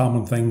one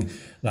common thing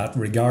that,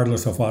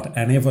 regardless of what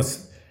any of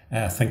us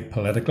think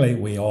politically,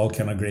 we all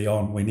can agree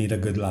on. We need a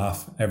good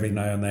laugh every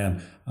now and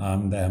then,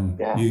 and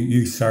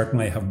you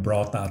certainly have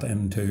brought that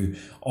into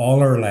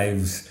all our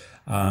lives.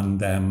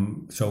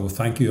 And so,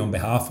 thank you on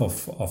behalf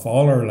of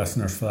all our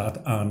listeners for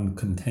that, and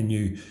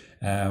continue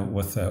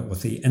with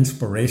the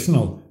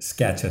inspirational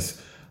sketches.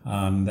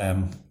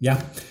 And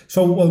yeah,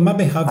 so we'll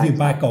maybe have you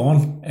back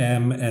on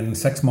in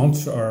 6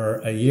 months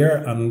or a year,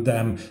 and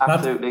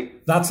absolutely.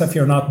 That's if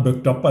you're not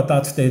booked up at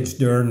that stage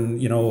during,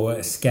 you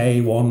know,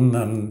 Sky One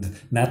and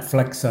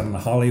Netflix and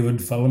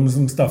Hollywood films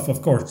and stuff,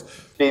 of course.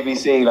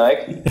 BBC,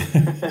 like.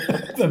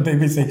 The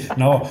BBC.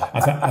 No,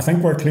 I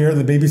think we're clear.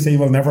 The BBC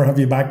will never have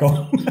you back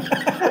on.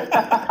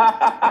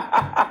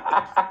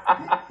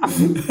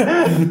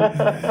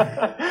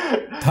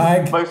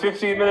 Tadhg. My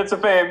 15 minutes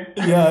of fame.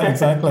 Yeah,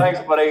 exactly.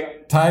 Thanks, buddy.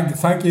 Tadhg,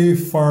 thank you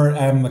for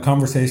the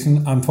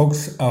conversation. And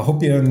folks, I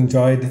hope you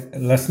enjoyed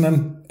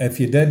listening. If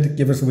you did,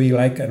 give us a wee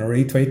like and a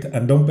retweet.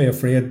 And don't be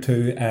afraid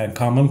to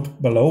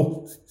comment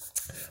below.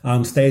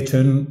 And stay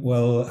tuned.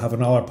 We'll have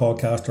another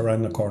podcast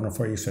around the corner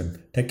for you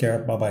soon. Take care.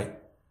 Bye-bye.